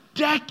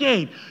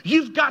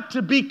 you've got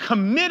to be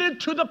committed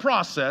to the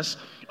process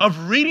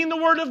of reading the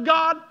Word of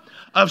God,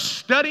 of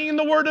studying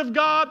the Word of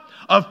God,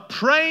 of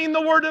praying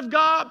the Word of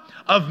God,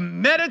 of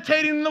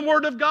meditating the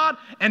Word of God,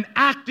 and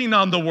acting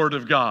on the Word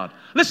of God.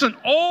 Listen,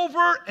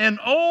 over and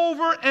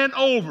over and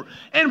over.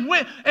 And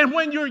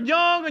when you're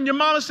young and your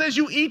mama says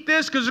you eat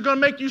this because it's going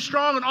to make you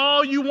strong, and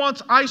all you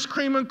want's ice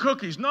cream and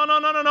cookies. No,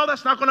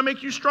 that's not going to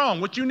make you strong.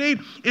 What you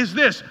need is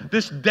this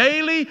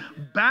daily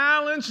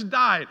balanced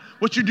diet.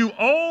 What you do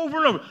over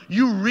and over.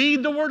 You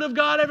read the Word of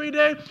God every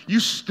day. You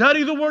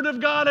study the Word of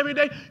God every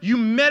day. You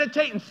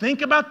meditate and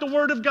think about the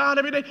Word of God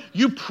every day.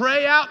 You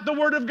pray out the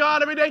Word of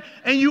God every day.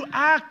 And you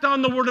act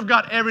on the Word of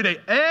God every day.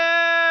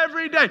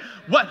 Every day.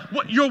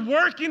 What you're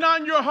working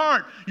on your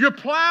heart. You're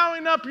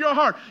plowing up your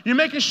heart. You're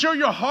making sure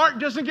your heart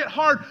doesn't get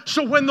hard.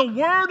 So when the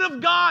Word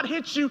of God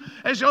hits you,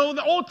 as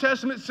the Old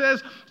Testament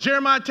says,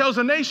 Jeremiah tells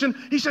the nation,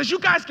 he says, you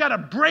guys got to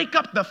break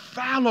up the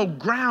fallow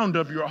ground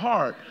of your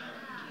heart.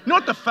 You know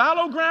what the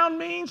fallow ground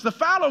means? The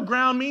fallow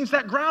ground means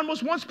that ground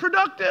was once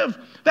productive.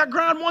 That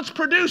ground once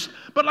produced.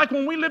 But like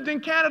when we lived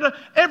in Canada,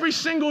 every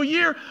single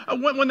year,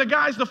 when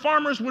the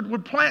farmers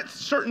would plant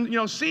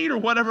certain, seed or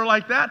whatever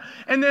like that,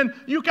 and then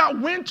you got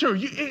winter.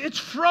 It's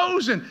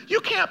frozen. You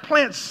can't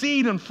plant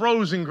seed in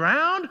frozen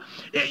ground.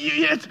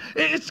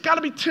 It's got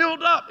to be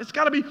tilled up. It's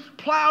got to be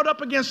plowed up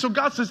again. So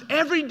God says,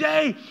 every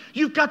day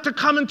you've got to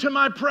come into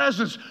my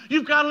presence.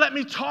 You've got to let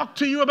me talk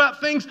to you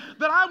about things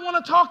that I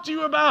want to talk to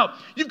you about.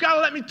 You've got to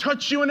let me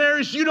touch you in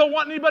areas you don't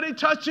want anybody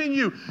touching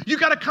you. You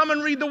got to come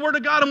and read the Word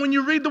of God. And when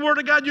you read the Word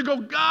of God, you go,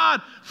 God,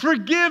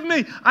 forgive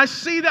me. I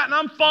see that and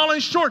I'm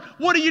falling short.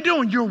 What are you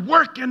doing? You're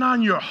working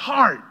on your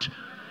heart.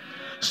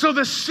 So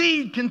the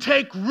seed can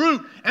take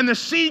root, and the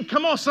seed,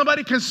 come on,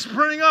 somebody can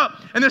spring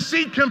up, and the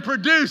seed can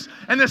produce,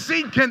 and the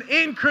seed can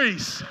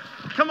increase.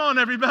 Come on,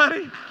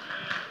 everybody.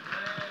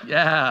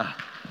 Yeah.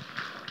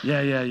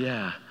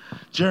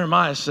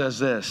 Jeremiah says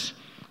this,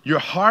 your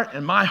heart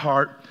and my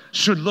heart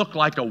should look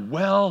like a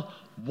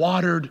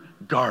well-watered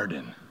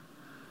garden.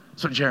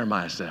 That's what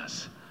Jeremiah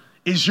says.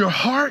 Is your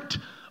heart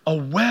a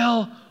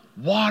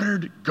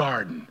well-watered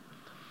garden?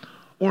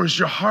 Or is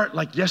your heart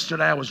like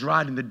yesterday I was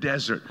riding the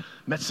desert,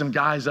 met some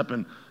guys up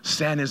in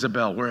San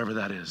Isabel, wherever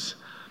that is.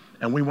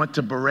 And we went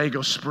to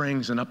Borrego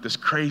Springs and up this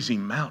crazy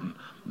mountain,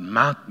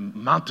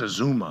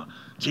 Montezuma.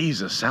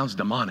 Jesus, sounds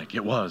demonic.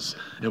 It was.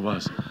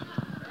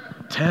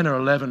 10 or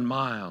 11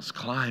 miles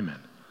climbing.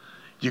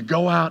 You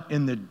go out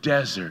in the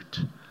desert.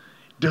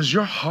 Does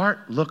your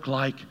heart look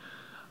like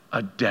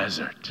a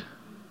desert?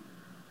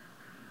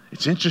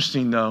 It's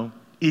interesting though,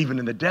 even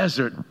in the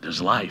desert,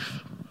 there's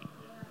life.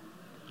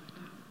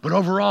 But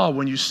overall,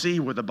 when you see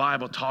where the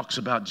Bible talks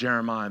about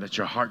Jeremiah, that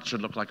your heart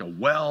should look like a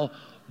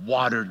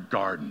well-watered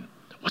garden,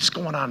 what's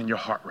going on in your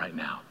heart right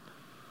now?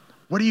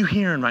 What are you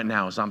hearing right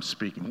now as I'm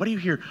speaking? What do you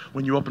hear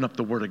when you open up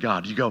the Word of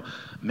God? You go,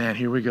 man,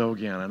 here we go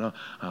again. I know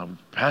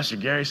Pastor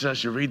Gary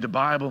says you read the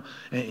Bible,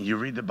 and you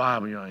read the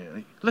Bible.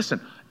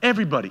 Listen,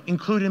 everybody,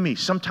 including me,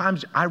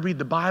 sometimes I read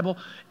the Bible,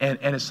 and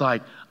it's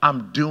like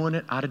I'm doing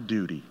it out of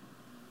duty.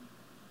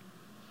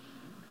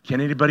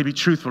 Can anybody be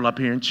truthful up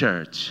here in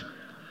church?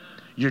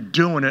 You're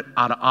doing it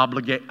out of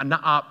obligation,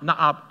 not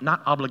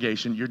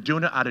obligation. You're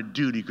doing it out of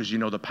duty because you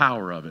know the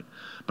power of it.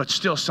 But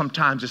still,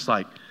 sometimes it's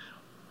like,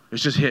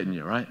 it's just hitting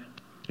you, right?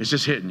 It's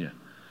just hitting you.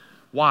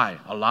 Why?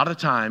 A lot of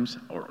times,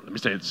 or let me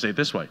say it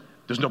this way,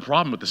 there's no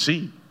problem with the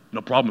seed, no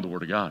problem with the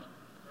Word of God.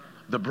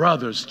 The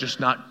brother's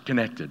just not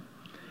connected.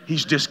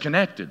 He's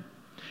disconnected.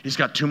 He's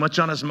got too much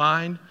on his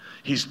mind.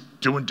 He's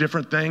doing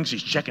different things.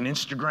 He's checking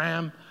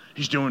Instagram.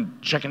 He's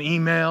checking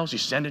emails.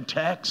 He's sending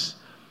texts.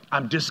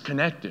 I'm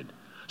disconnected.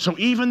 So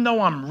even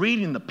though I'm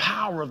reading the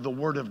power of the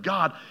Word of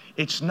God,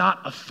 it's not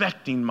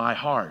affecting my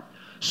heart.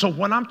 So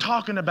when I'm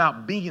talking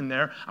about being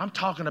there, I'm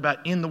talking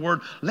about in the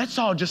Word. Let's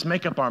all just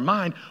make up our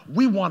mind.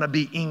 We want to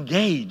be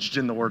engaged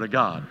in the Word of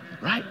God,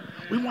 right?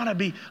 We want to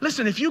be,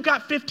 listen, if you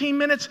got 15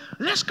 minutes,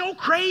 let's go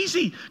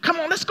crazy. Come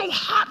on, let's go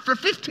hot for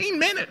 15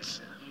 minutes,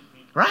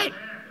 right?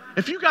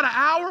 If you got an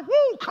hour,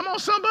 woo, come on,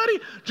 somebody,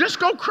 just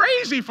go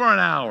crazy for an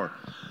hour.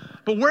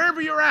 But wherever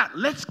you're at,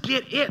 let's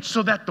get it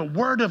so that the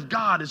Word of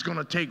God is going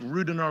to take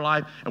root in our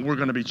life and we're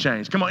going to be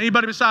changed. Come on,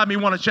 anybody beside me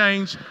want to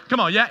change?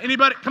 Come on, yeah,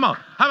 anybody? Come on.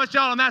 How about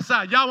y'all on that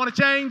side? Y'all want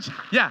to change?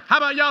 Yeah. How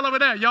about y'all over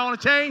there? Y'all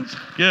want to change?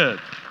 Good.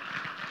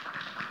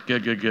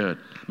 Good.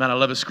 Man, I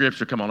love a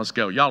scripture. Come on, let's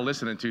go. Y'all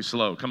listening too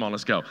slow. Come on,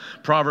 let's go.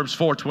 Proverbs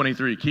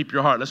 4:23. Keep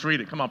your heart. Let's read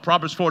it. Come on,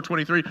 Proverbs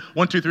 4:23.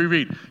 1, 2, 3,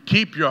 read.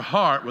 Keep your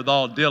heart with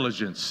all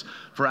diligence,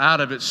 for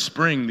out of it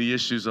spring the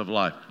issues of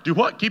life. Do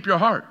what? Keep your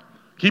heart.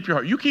 Keep your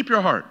heart. You keep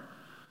your heart.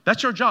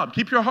 That's your job.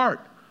 Keep your heart.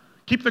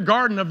 Keep the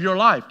garden of your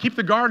life. Keep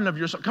the garden of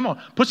your soul. Come on,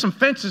 put some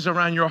fences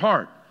around your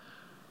heart.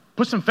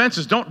 Put some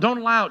fences. Don't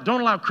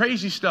allow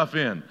crazy stuff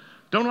in.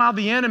 Don't allow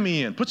the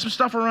enemy in. Put some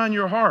stuff around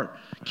your heart.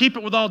 Keep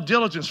it with all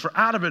diligence, for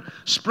out of it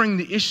spring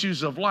the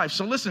issues of life.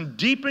 So listen,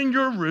 deepen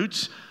your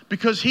roots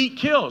because heat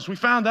kills. We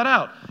found that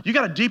out. You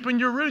got to deepen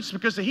your roots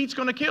because the heat's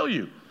going to kill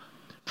you.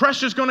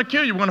 Pressure's going to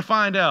kill you. We're going to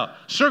find out.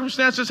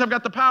 Circumstances have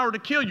got the power to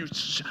kill you,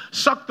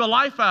 suck the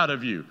life out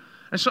of you.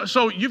 And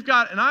so you've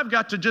got, and I've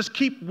got to just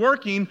keep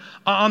working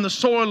on the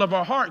soil of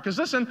our heart. Because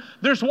listen,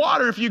 there's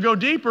water if you go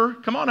deeper.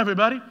 Come on,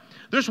 everybody.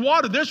 There's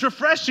water. There's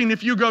refreshing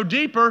if you go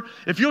deeper.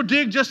 If you'll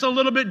dig just a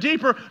little bit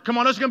deeper, come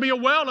on, there's going to be a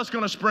well that's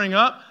going to spring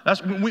up.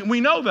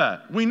 We know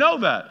that. We know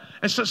that.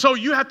 And so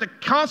you have to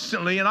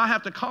constantly, and I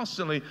have to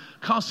constantly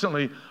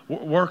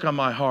work on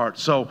my heart.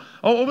 So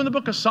over in the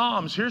book of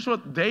Psalms, here's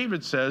what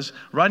David says,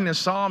 writing in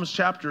Psalms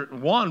chapter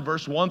 1,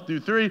 verse 1 through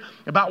 3,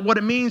 about what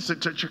it means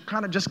to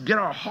kind of just get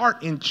our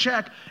heart in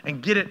check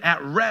and get it at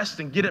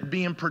rest and get it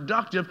being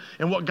productive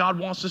in what God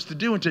wants us to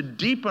do and to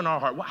deepen our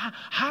heart. Well,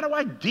 how do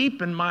I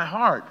deepen my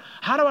heart?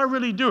 How do I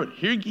really do it?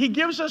 He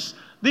gives us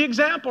the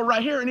example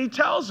right here, and he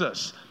tells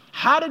us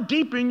how to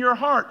deepen your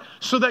heart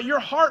so that your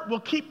heart will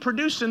keep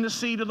producing the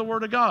seed of the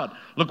Word of God.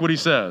 Look what he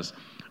says.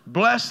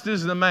 Blessed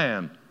is the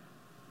man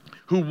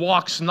who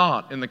walks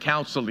not in the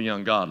counsel of the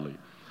ungodly,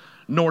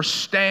 nor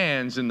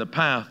stands in the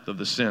path of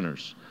the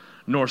sinners,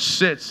 nor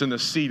sits in the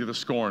seat of the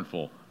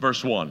scornful.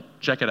 Verse 1,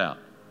 check it out.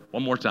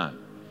 One more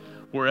time.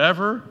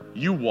 Wherever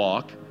you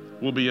walk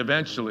will be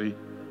eventually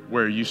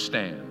where you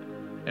stand.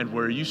 And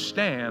where you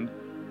stand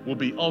will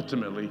be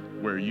ultimately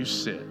where you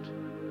sit.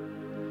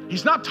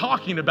 He's not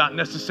talking about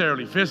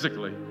necessarily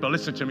physically, but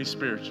listen to me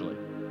spiritually.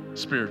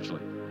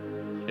 Spiritually.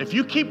 If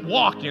you keep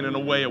walking in a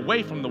way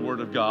away from the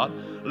Word of God,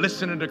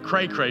 listening to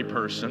cray-cray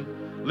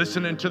person,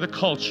 listening to the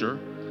culture,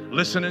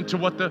 listening to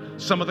what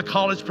some of the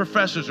college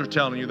professors are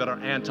telling you that are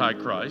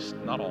anti-Christ,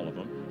 not all of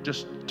them,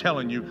 just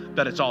telling you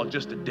that it's all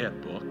just a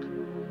dead book.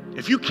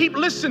 If you keep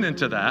listening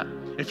to that,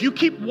 if you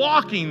keep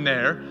walking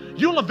there,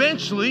 you'll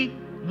eventually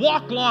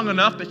walk long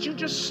enough that you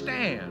just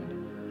stand.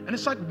 And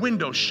it's like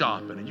window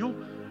shopping, and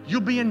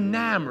you'll be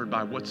enamored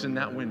by what's in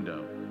that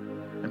window.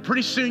 And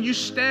pretty soon you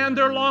stand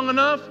there long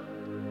enough,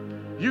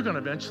 you're going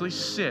to eventually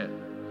sit.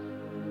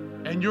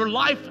 And your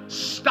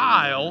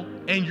lifestyle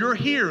and your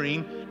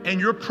hearing and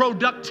your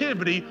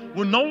productivity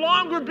will no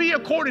longer be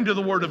according to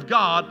the Word of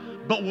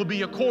God, but will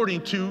be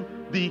according to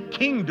the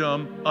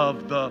kingdom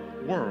of the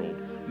world,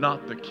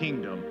 not the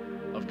kingdom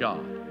of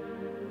God.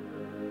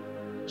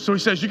 So he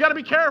says, you got to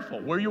be careful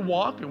where you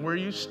walk and where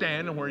you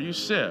stand and where you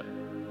sit.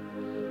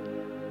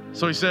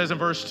 So he says in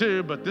verse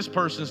 2, but this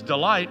person's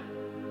delight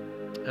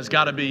has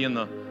got to be in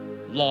the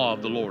law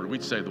of the Lord.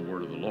 We'd say the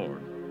word of the Lord.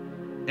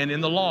 And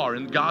in the law,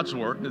 in God's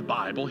word, in the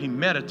Bible, he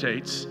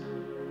meditates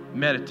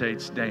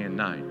day and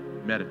night.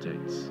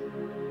 Meditates.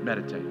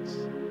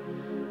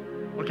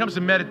 When it comes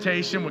to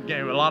meditation,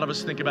 again, a lot of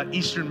us think about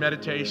Eastern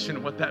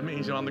meditation, what that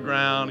means, on the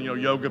ground,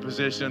 yoga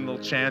position, a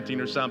little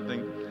chanting or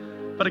something.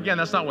 But again,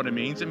 that's not what it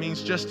means. It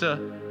means just to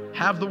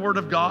have the Word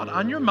of God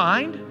on your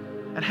mind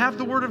and have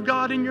the Word of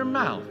God in your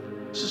mouth.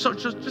 So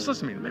just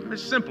listen to me.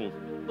 It's simple.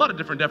 A lot of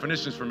different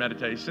definitions for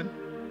meditation.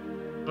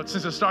 But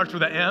since it starts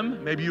with an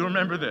M, maybe you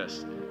remember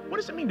this. What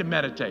does it mean to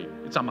meditate?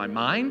 It's on my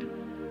mind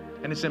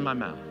and it's in my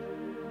mouth.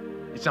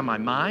 It's on my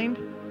mind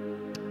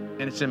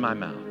and it's in my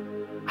mouth.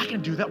 I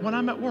can do that when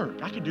I'm at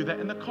work. I can do that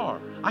in the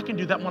car. I can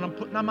do that when I'm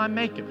putting on my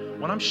makeup,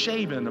 when I'm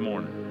shaving in the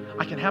morning.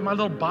 I can have my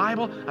little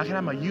Bible. I can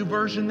have my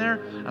YouVersion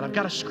there, and I've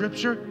got a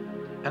scripture,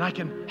 and I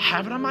can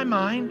have it on my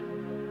mind,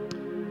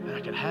 and I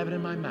can have it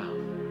in my mouth.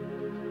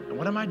 And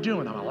what am I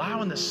doing? I'm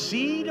allowing the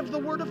seed of the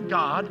Word of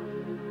God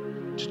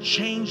to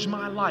change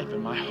my life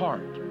and my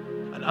heart.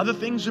 And other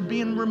things are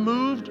being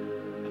removed,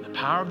 and the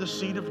power of the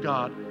seed of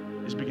God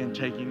is beginning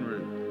taking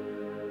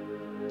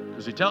root.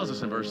 Because he tells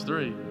us in verse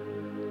 3,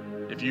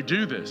 if you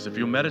do this, if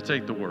you'll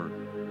meditate the Word,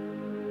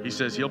 he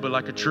says you'll be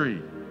like a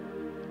tree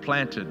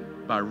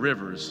planted by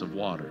rivers of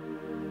water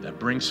that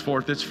brings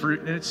forth its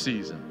fruit in its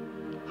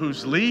season,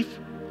 whose leaf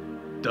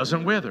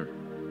doesn't wither,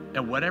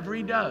 and whatever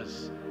he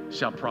does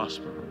shall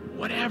prosper.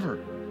 Whatever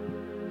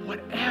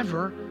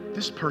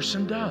this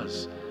person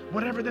does,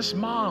 whatever this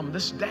mom,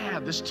 this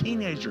dad, this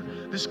teenager,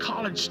 this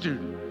college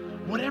student,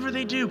 whatever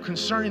they do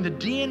concerning the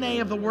DNA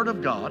of the Word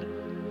of God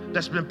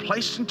that's been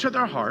placed into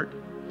their heart,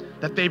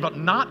 that they've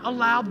not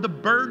allowed the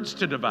birds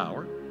to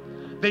devour,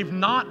 they've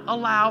not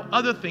allowed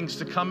other things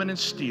to come in and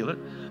steal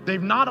it,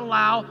 they've not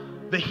allowed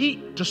the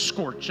heat to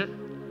scorch it,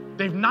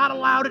 they've not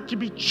allowed it to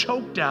be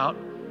choked out,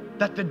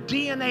 that the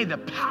DNA, the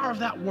power of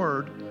that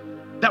Word,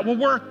 that will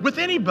work with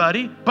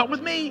anybody but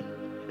with me.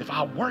 If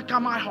I'll work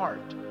on my heart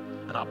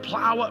and I'll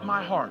plow up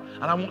my heart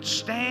and I won't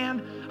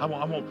stand, I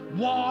won't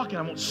walk, and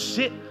I won't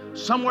sit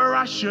somewhere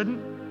I shouldn't,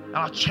 and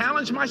I'll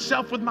challenge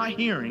myself with my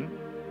hearing,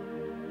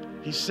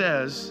 he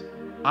says,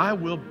 I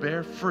will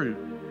bear fruit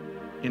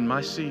in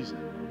my season.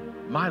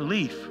 My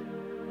leaf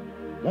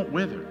won't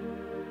wither.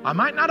 I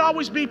might not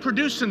always be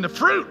producing the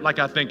fruit like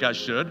I think I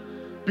should,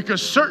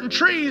 because certain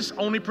trees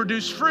only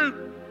produce fruit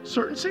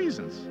certain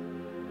seasons.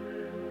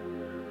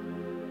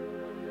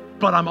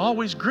 But I'm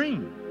always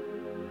green.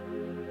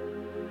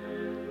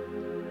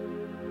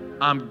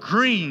 I'm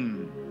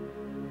green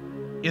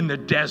in the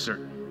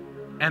desert,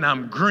 and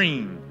I'm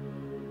green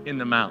in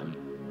the mountain.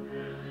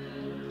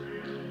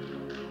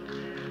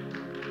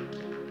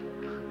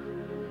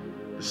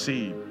 The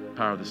seed,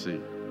 power of the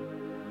seed.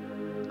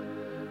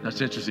 That's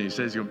interesting. He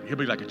says he'll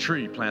be like a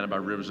tree planted by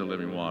rivers of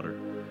living water.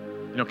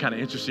 Kind of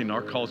interesting in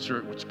our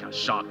culture, which kind of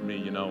shocked me,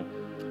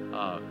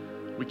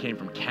 we came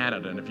from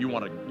Canada, and if you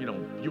want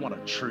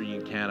a tree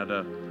in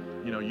Canada,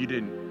 you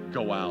didn't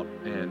go out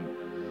and,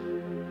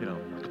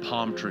 like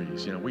palm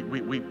trees. We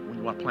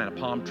want to plant a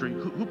palm tree.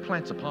 Who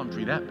plants a palm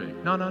tree that big?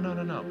 No. We're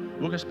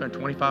going to spend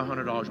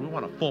 $2,500. We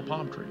want a full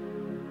palm tree.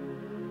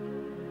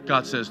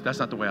 God says, that's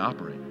not the way I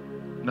operate.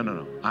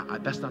 No.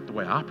 That's not the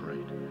way I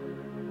operate.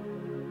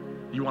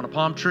 You want a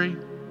palm tree?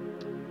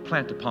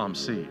 Plant a palm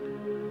seed.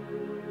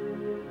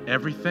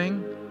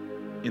 Everything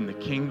in the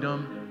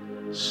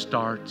kingdom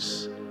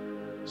starts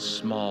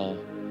small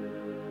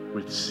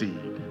with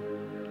seed.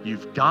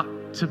 You've got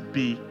to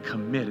be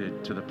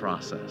committed to the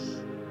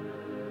process.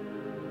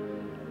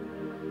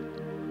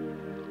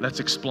 Let's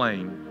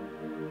explain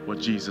what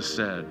Jesus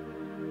said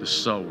the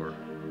sower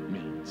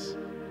means.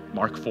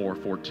 Mark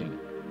 4:14.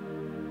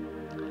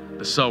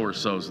 The sower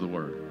sows the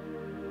word.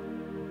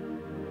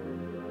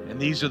 And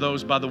these are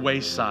those by the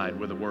wayside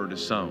where the word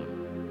is sown.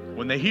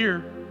 When they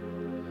hear,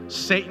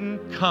 Satan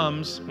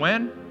comes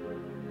when?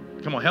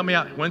 Come on, help me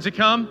out. When's he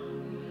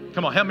come?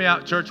 Come on, help me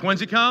out, church. When's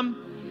he come?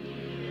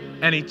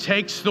 And he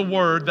takes the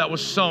word that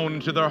was sown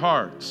into their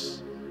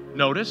hearts.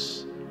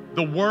 Notice,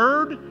 the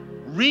word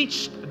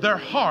reached their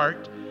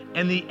heart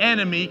and the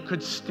enemy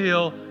could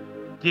still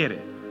get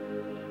it.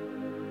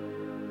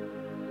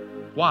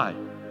 Why?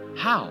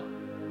 How?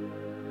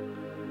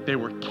 They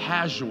were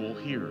casual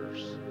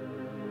hearers.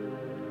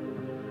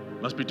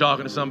 Must be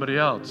talking to somebody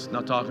else,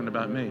 not talking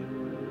about me.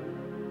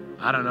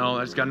 I don't know.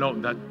 I just got to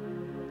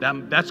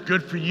know that's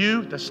good for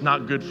you. That's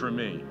not good for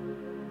me.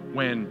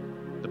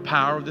 When the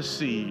power of the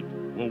seed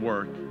will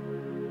work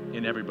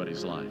in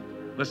everybody's life.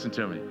 Listen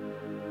to me.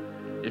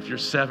 If you're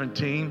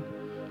 17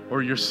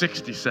 or you're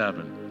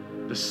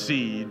 67, the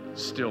seed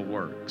still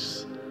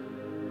works.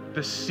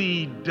 The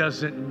seed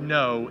doesn't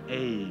know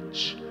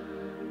age,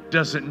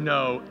 doesn't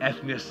know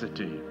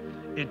ethnicity.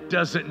 It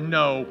doesn't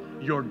know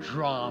your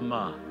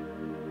drama.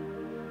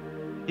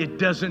 It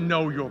doesn't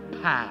know your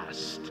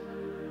past.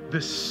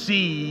 The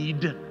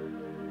seed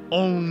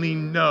only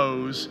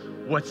knows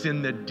what's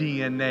in the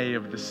DNA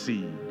of the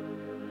seed.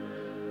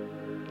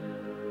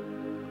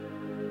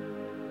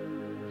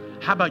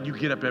 How about you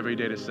get up every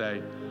day to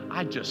say,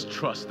 I just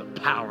trust the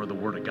power of the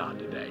Word of God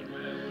today.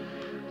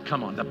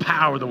 Come on, the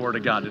power of the Word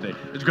of God today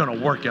is going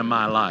to work in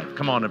my life.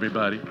 Come on,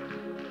 everybody.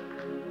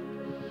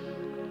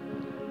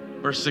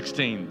 Verse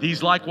 16,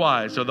 these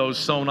likewise are those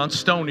sown on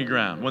stony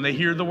ground. When they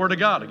hear the Word of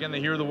God, again, they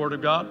hear the Word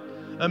of God,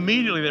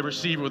 immediately they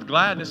receive it with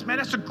gladness. Man,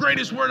 that's the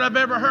greatest word I've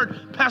ever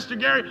heard. Pastor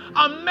Gary,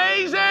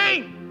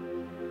 amazing!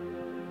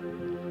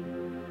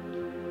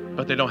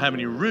 But they don't have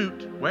any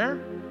root. Where?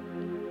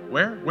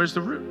 Where's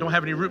the root? Don't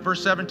have any root.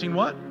 Verse 17,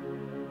 what?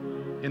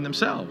 In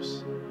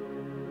themselves.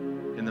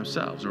 In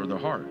themselves, or their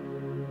heart.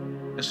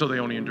 And so they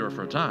only endure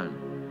for a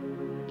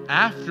time.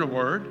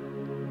 Afterward,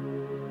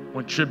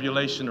 when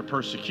tribulation or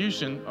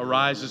persecution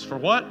arises for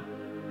what?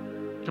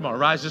 Come on,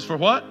 arises for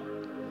what?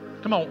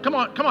 Come on,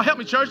 help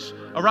me, church.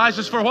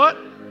 Arises for what?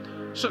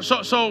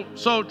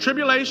 So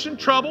tribulation,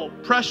 trouble,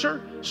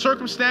 pressure,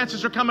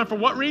 circumstances are coming for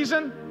what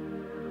reason?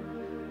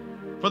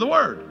 For the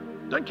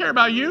word. Doesn't care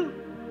about you.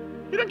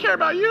 He doesn't care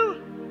about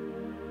you.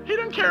 He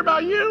doesn't care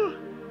about you.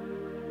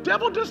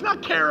 Devil does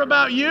not care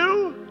about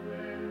you.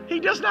 He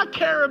does not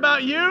care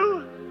about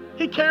you.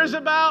 He cares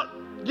about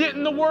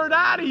getting the word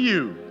out of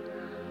you.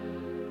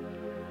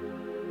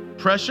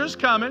 Pressure's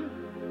coming.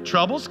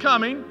 Trouble's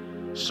coming.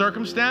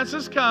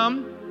 Circumstances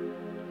come.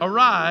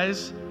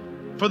 Arise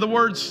for the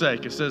word's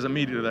sake. It says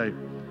immediately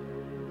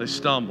they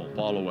stumble,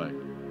 fall away.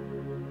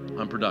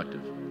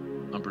 Unproductive.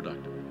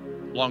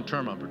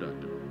 Long-term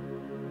unproductive.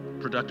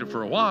 Productive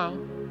for a while.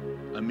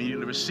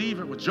 Immediately receive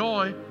it with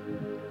joy.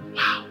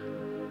 Wow.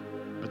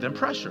 But then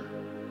pressure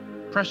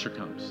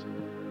comes.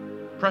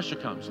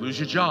 Lose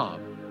your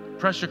job.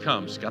 Pressure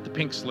comes. Got the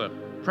pink slip.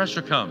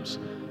 Pressure comes.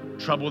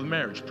 Trouble with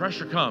marriage.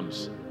 Pressure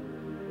comes.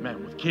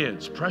 Man, with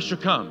kids. Pressure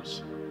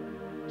comes.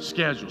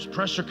 Schedules.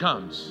 Pressure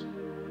comes.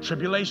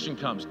 Tribulation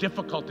comes.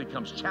 Difficulty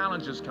comes.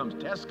 Challenges comes.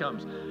 Test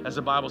comes. As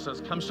the Bible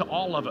says, comes to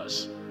all of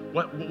us.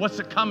 What's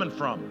it coming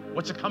from?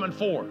 What's it coming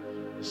for?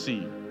 The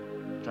seed.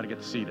 Try to get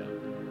the seed out.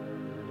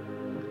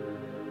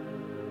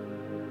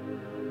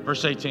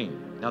 Verse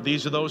 18. Now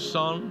these are those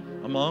sown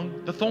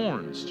among the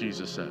thorns,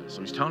 Jesus says.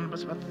 So he's telling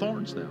us about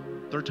thorns now.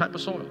 Third type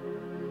of soil.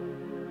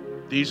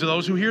 These are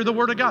those who hear the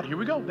word of God. Here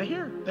we go. They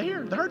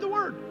heard the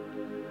word.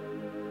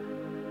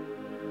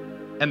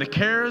 And the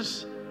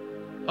cares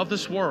of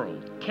this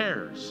world,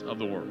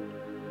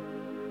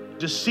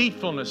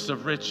 deceitfulness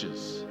of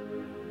riches,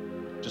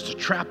 just a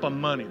trap of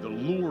money, the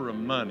lure of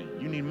money.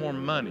 You need more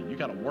money. You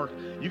got to work.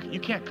 You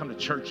can't come to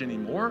church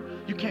anymore.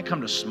 You can't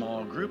come to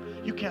small group.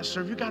 You can't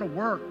serve. You got to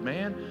work,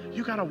 man.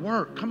 You got to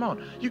work. Come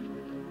on.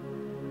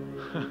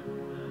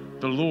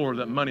 The lure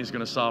that money's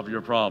going to solve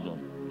your problem.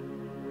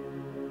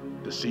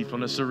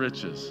 Deceitfulness of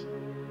riches.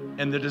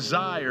 And the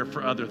desire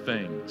for other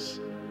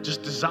things.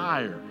 Just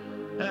desire.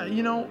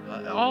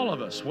 All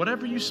of us,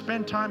 whatever you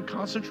spend time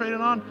concentrating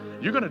on,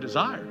 you're going to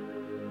desire.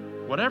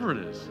 Whatever it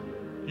is.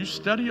 You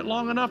study it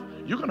long enough,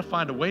 you're going to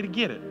find a way to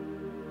get it.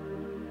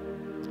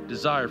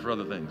 Desire for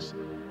other things.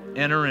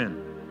 Enter in.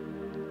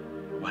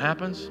 What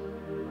happens?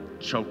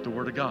 Choke the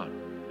word of God.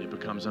 It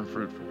becomes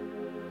unfruitful.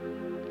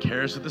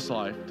 Cares of this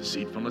life,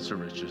 deceitfulness of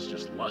riches,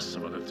 just lusts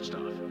of other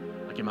stuff.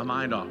 I get my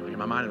mind off. I get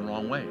my mind in the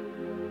wrong way.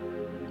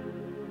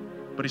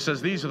 But he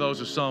says these are those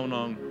who are sown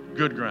on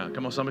good ground.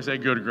 Come on, somebody say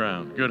good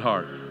ground. Good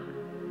heart.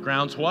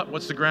 Ground's what?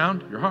 What's the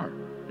ground? Your heart.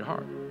 Your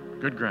heart.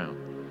 Good ground.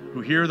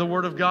 Who hear the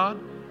word of God,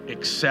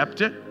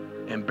 accept it,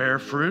 and bear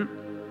fruit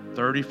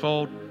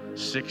 30-fold,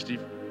 60,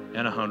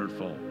 and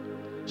 100-fold.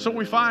 So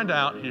we find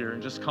out here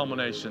in just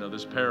culmination of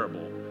this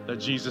parable that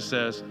Jesus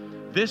says,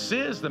 this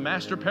is the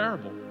master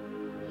parable.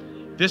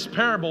 This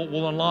parable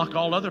will unlock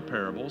all other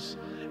parables,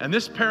 and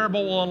this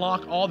parable will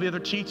unlock all the other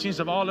teachings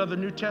of all other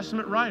New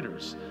Testament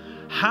writers.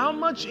 How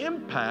much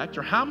impact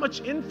or how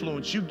much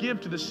influence you give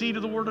to the seed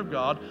of the Word of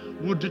God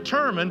will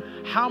determine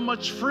how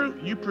much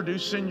fruit you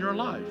produce in your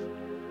life.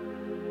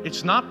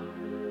 It's not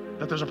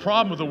that there's a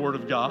problem with the Word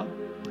of God.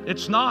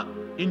 It's not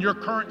in your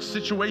current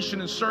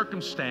situation and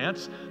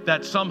circumstance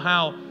that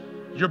somehow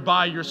you're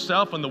by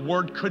yourself and the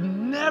Word could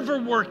never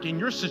work in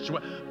your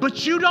situation.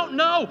 But you don't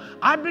know.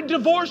 I've been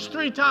divorced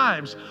 3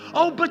 times.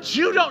 Oh, but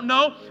you don't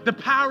know the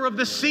power of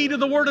the seed of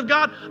the Word of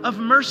God of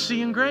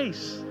mercy and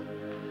grace.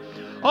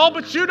 Oh,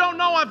 but you don't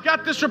know I've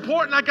got this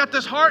report and I got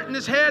this heart and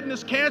this head and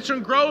this cancer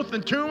and growth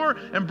and tumor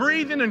and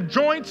breathing and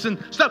joints and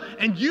stuff.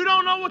 And you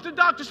don't know what the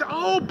doctor said.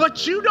 Oh,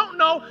 but you don't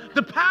know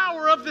the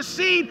power of the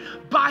seed.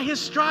 By His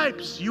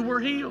stripes you were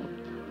healed.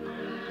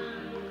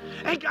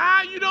 And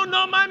God, you don't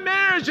know my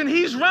marriage, and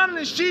he's running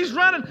and she's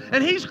running,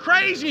 and he's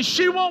crazy and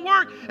she won't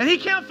work, and he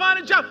can't find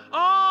a job.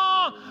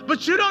 Oh,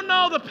 but you don't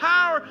know the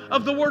power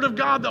of the Word of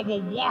God that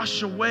will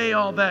wash away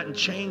all that and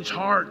change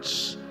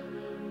hearts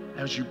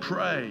as you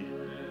pray.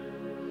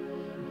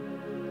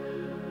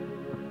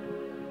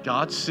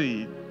 God's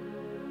seed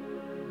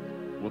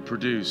will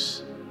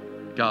produce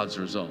God's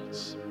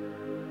results.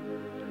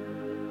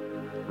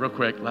 Real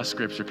quick, last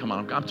scripture. Come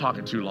on, I'm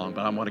talking too long,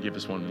 but I want to give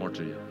this one more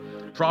to you.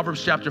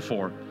 Proverbs chapter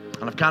 4.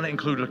 And I've kind of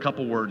included a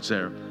couple words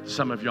there.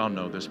 Some of y'all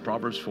know this.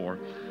 Proverbs 4,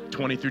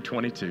 20 through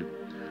 22.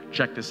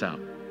 Check this out.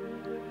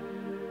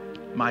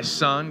 My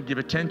son, give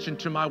attention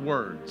to my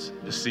words,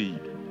 the seed.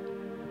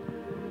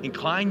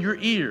 Incline your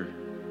ear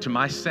to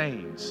my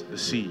sayings, the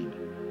seed.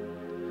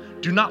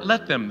 Do not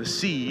let them, the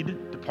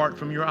seed, depart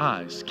from your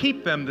eyes.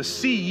 Keep them, the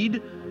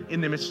seed, in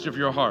the midst of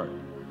your heart.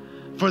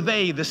 For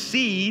they, the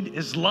seed,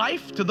 is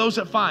life to those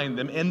that find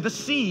them, and the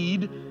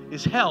seed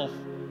is health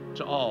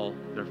to all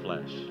their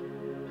flesh.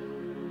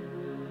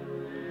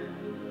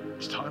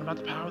 He's talking about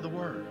the power of the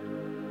Word.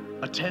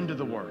 Attend to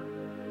the Word.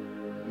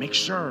 Make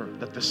sure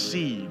that the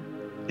seed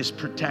is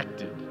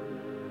protected,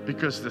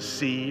 because the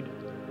seed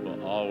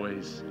will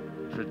always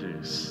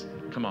produce.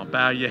 Come on,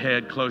 bow your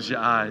head, close your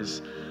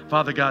eyes.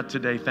 Father God,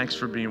 today, thanks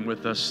for being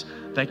with us.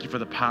 Thank you for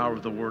the power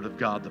of the Word of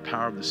God, the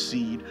power of the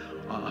seed.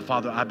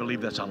 Father, I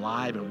believe that's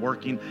alive and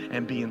working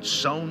and being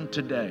sown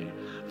today.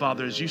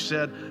 Father, as you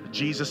said,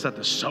 Jesus, that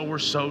the sower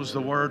sows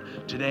the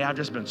Word. Today, I've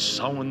just been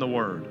sowing the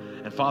Word.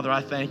 And Father,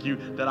 I thank you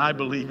that I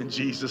believe in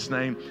Jesus'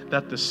 name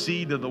that the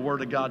seed of the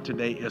Word of God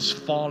today is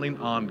falling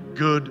on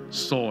good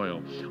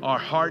soil. Our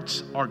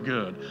hearts are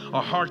good.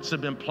 Our hearts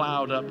have been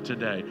plowed up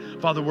today.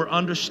 Father, we're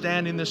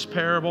understanding this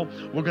parable.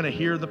 We're going to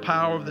hear the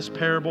power of this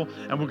parable,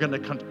 and we're going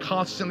to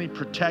constantly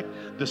protect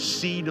the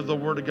seed of the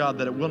Word of God,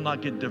 that it will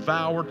not get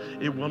devoured,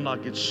 it will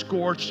not get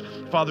scorched.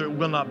 Father, it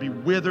will not be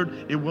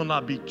withered, it will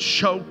not be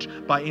choked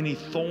by any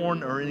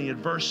thorn or any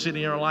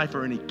adversity in our life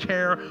or any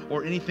care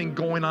or anything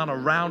going on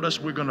around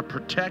us. We're going to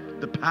protect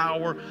the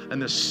power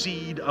and the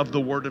seed of the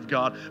Word of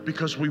God,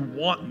 because we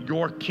want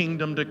your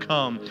kingdom to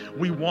come.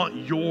 We want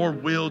your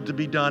will to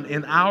be done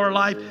in our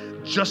life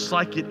just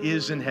like it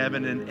is in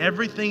heaven. And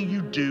everything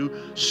you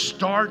do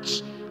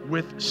starts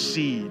with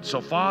seed. So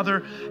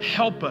Father,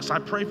 help us. I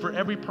pray for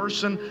every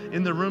person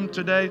in the room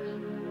today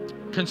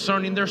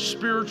concerning their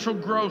spiritual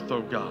growth,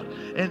 oh God,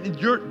 and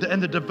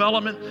the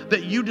development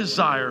that you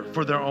desire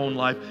for their own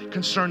life,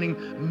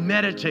 concerning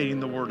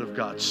meditating the Word of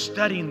God,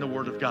 studying the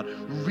Word of God,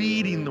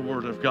 reading the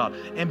Word of God,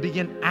 and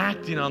begin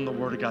acting on the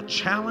Word of God.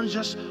 Challenge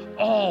us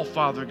all,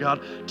 Father God,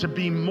 to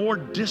be more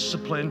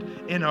disciplined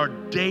in our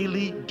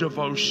daily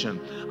devotion.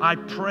 I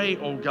pray,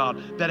 oh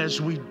God, that as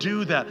we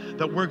do that,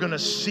 that we're going to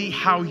see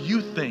how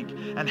you think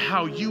and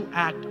how you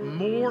act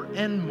more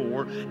and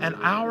more, and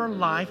our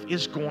life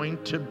is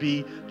going to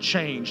be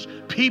changed.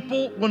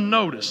 People will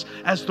notice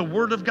as the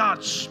Word of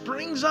God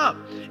springs up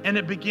and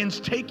it begins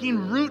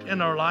taking root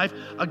in our life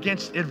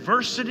against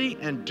adversity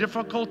and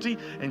difficulty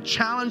and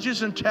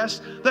challenges and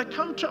tests that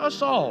come to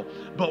us all.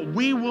 But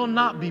we will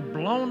not be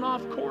blown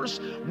off course.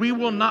 We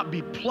will not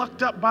be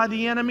plucked up by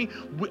the enemy.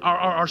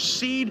 Our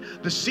seed,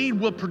 the seed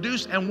will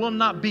produce and will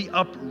not be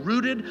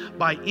uprooted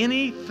by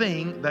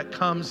anything that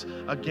comes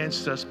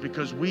against us,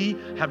 because we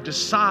have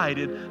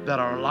decided that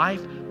our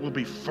life will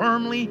be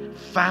firmly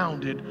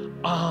founded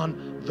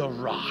on the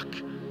rock.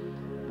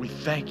 We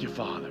thank you,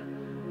 Father.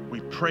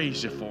 We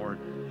praise you for it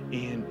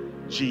in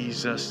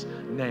Jesus'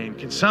 name.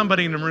 Can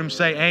somebody in the room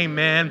say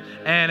amen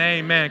and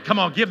amen? Come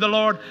on, give the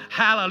Lord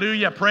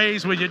hallelujah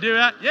praise. Will you do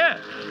that? Yeah.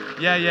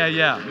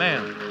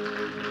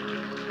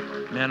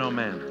 Man, oh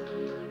man.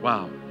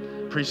 Wow.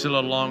 Preached a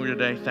little longer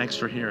today. Thanks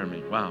for hearing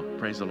me. Wow.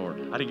 Praise the Lord.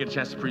 I didn't get a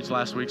chance to preach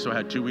last week, so I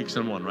had 2 weeks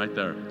in one right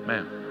there.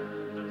 Man.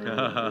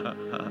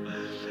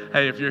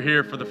 Hey, if you're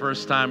here for the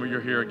first time, or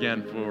you're here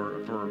again for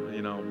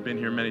been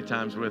here many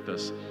times with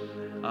us,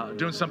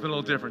 doing something a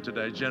little different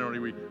today. Generally,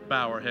 we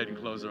bow our head and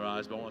close our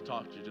eyes, but I want to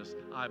talk to you just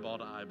eyeball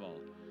to eyeball.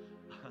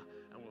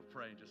 And we'll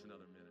pray in just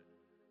another minute.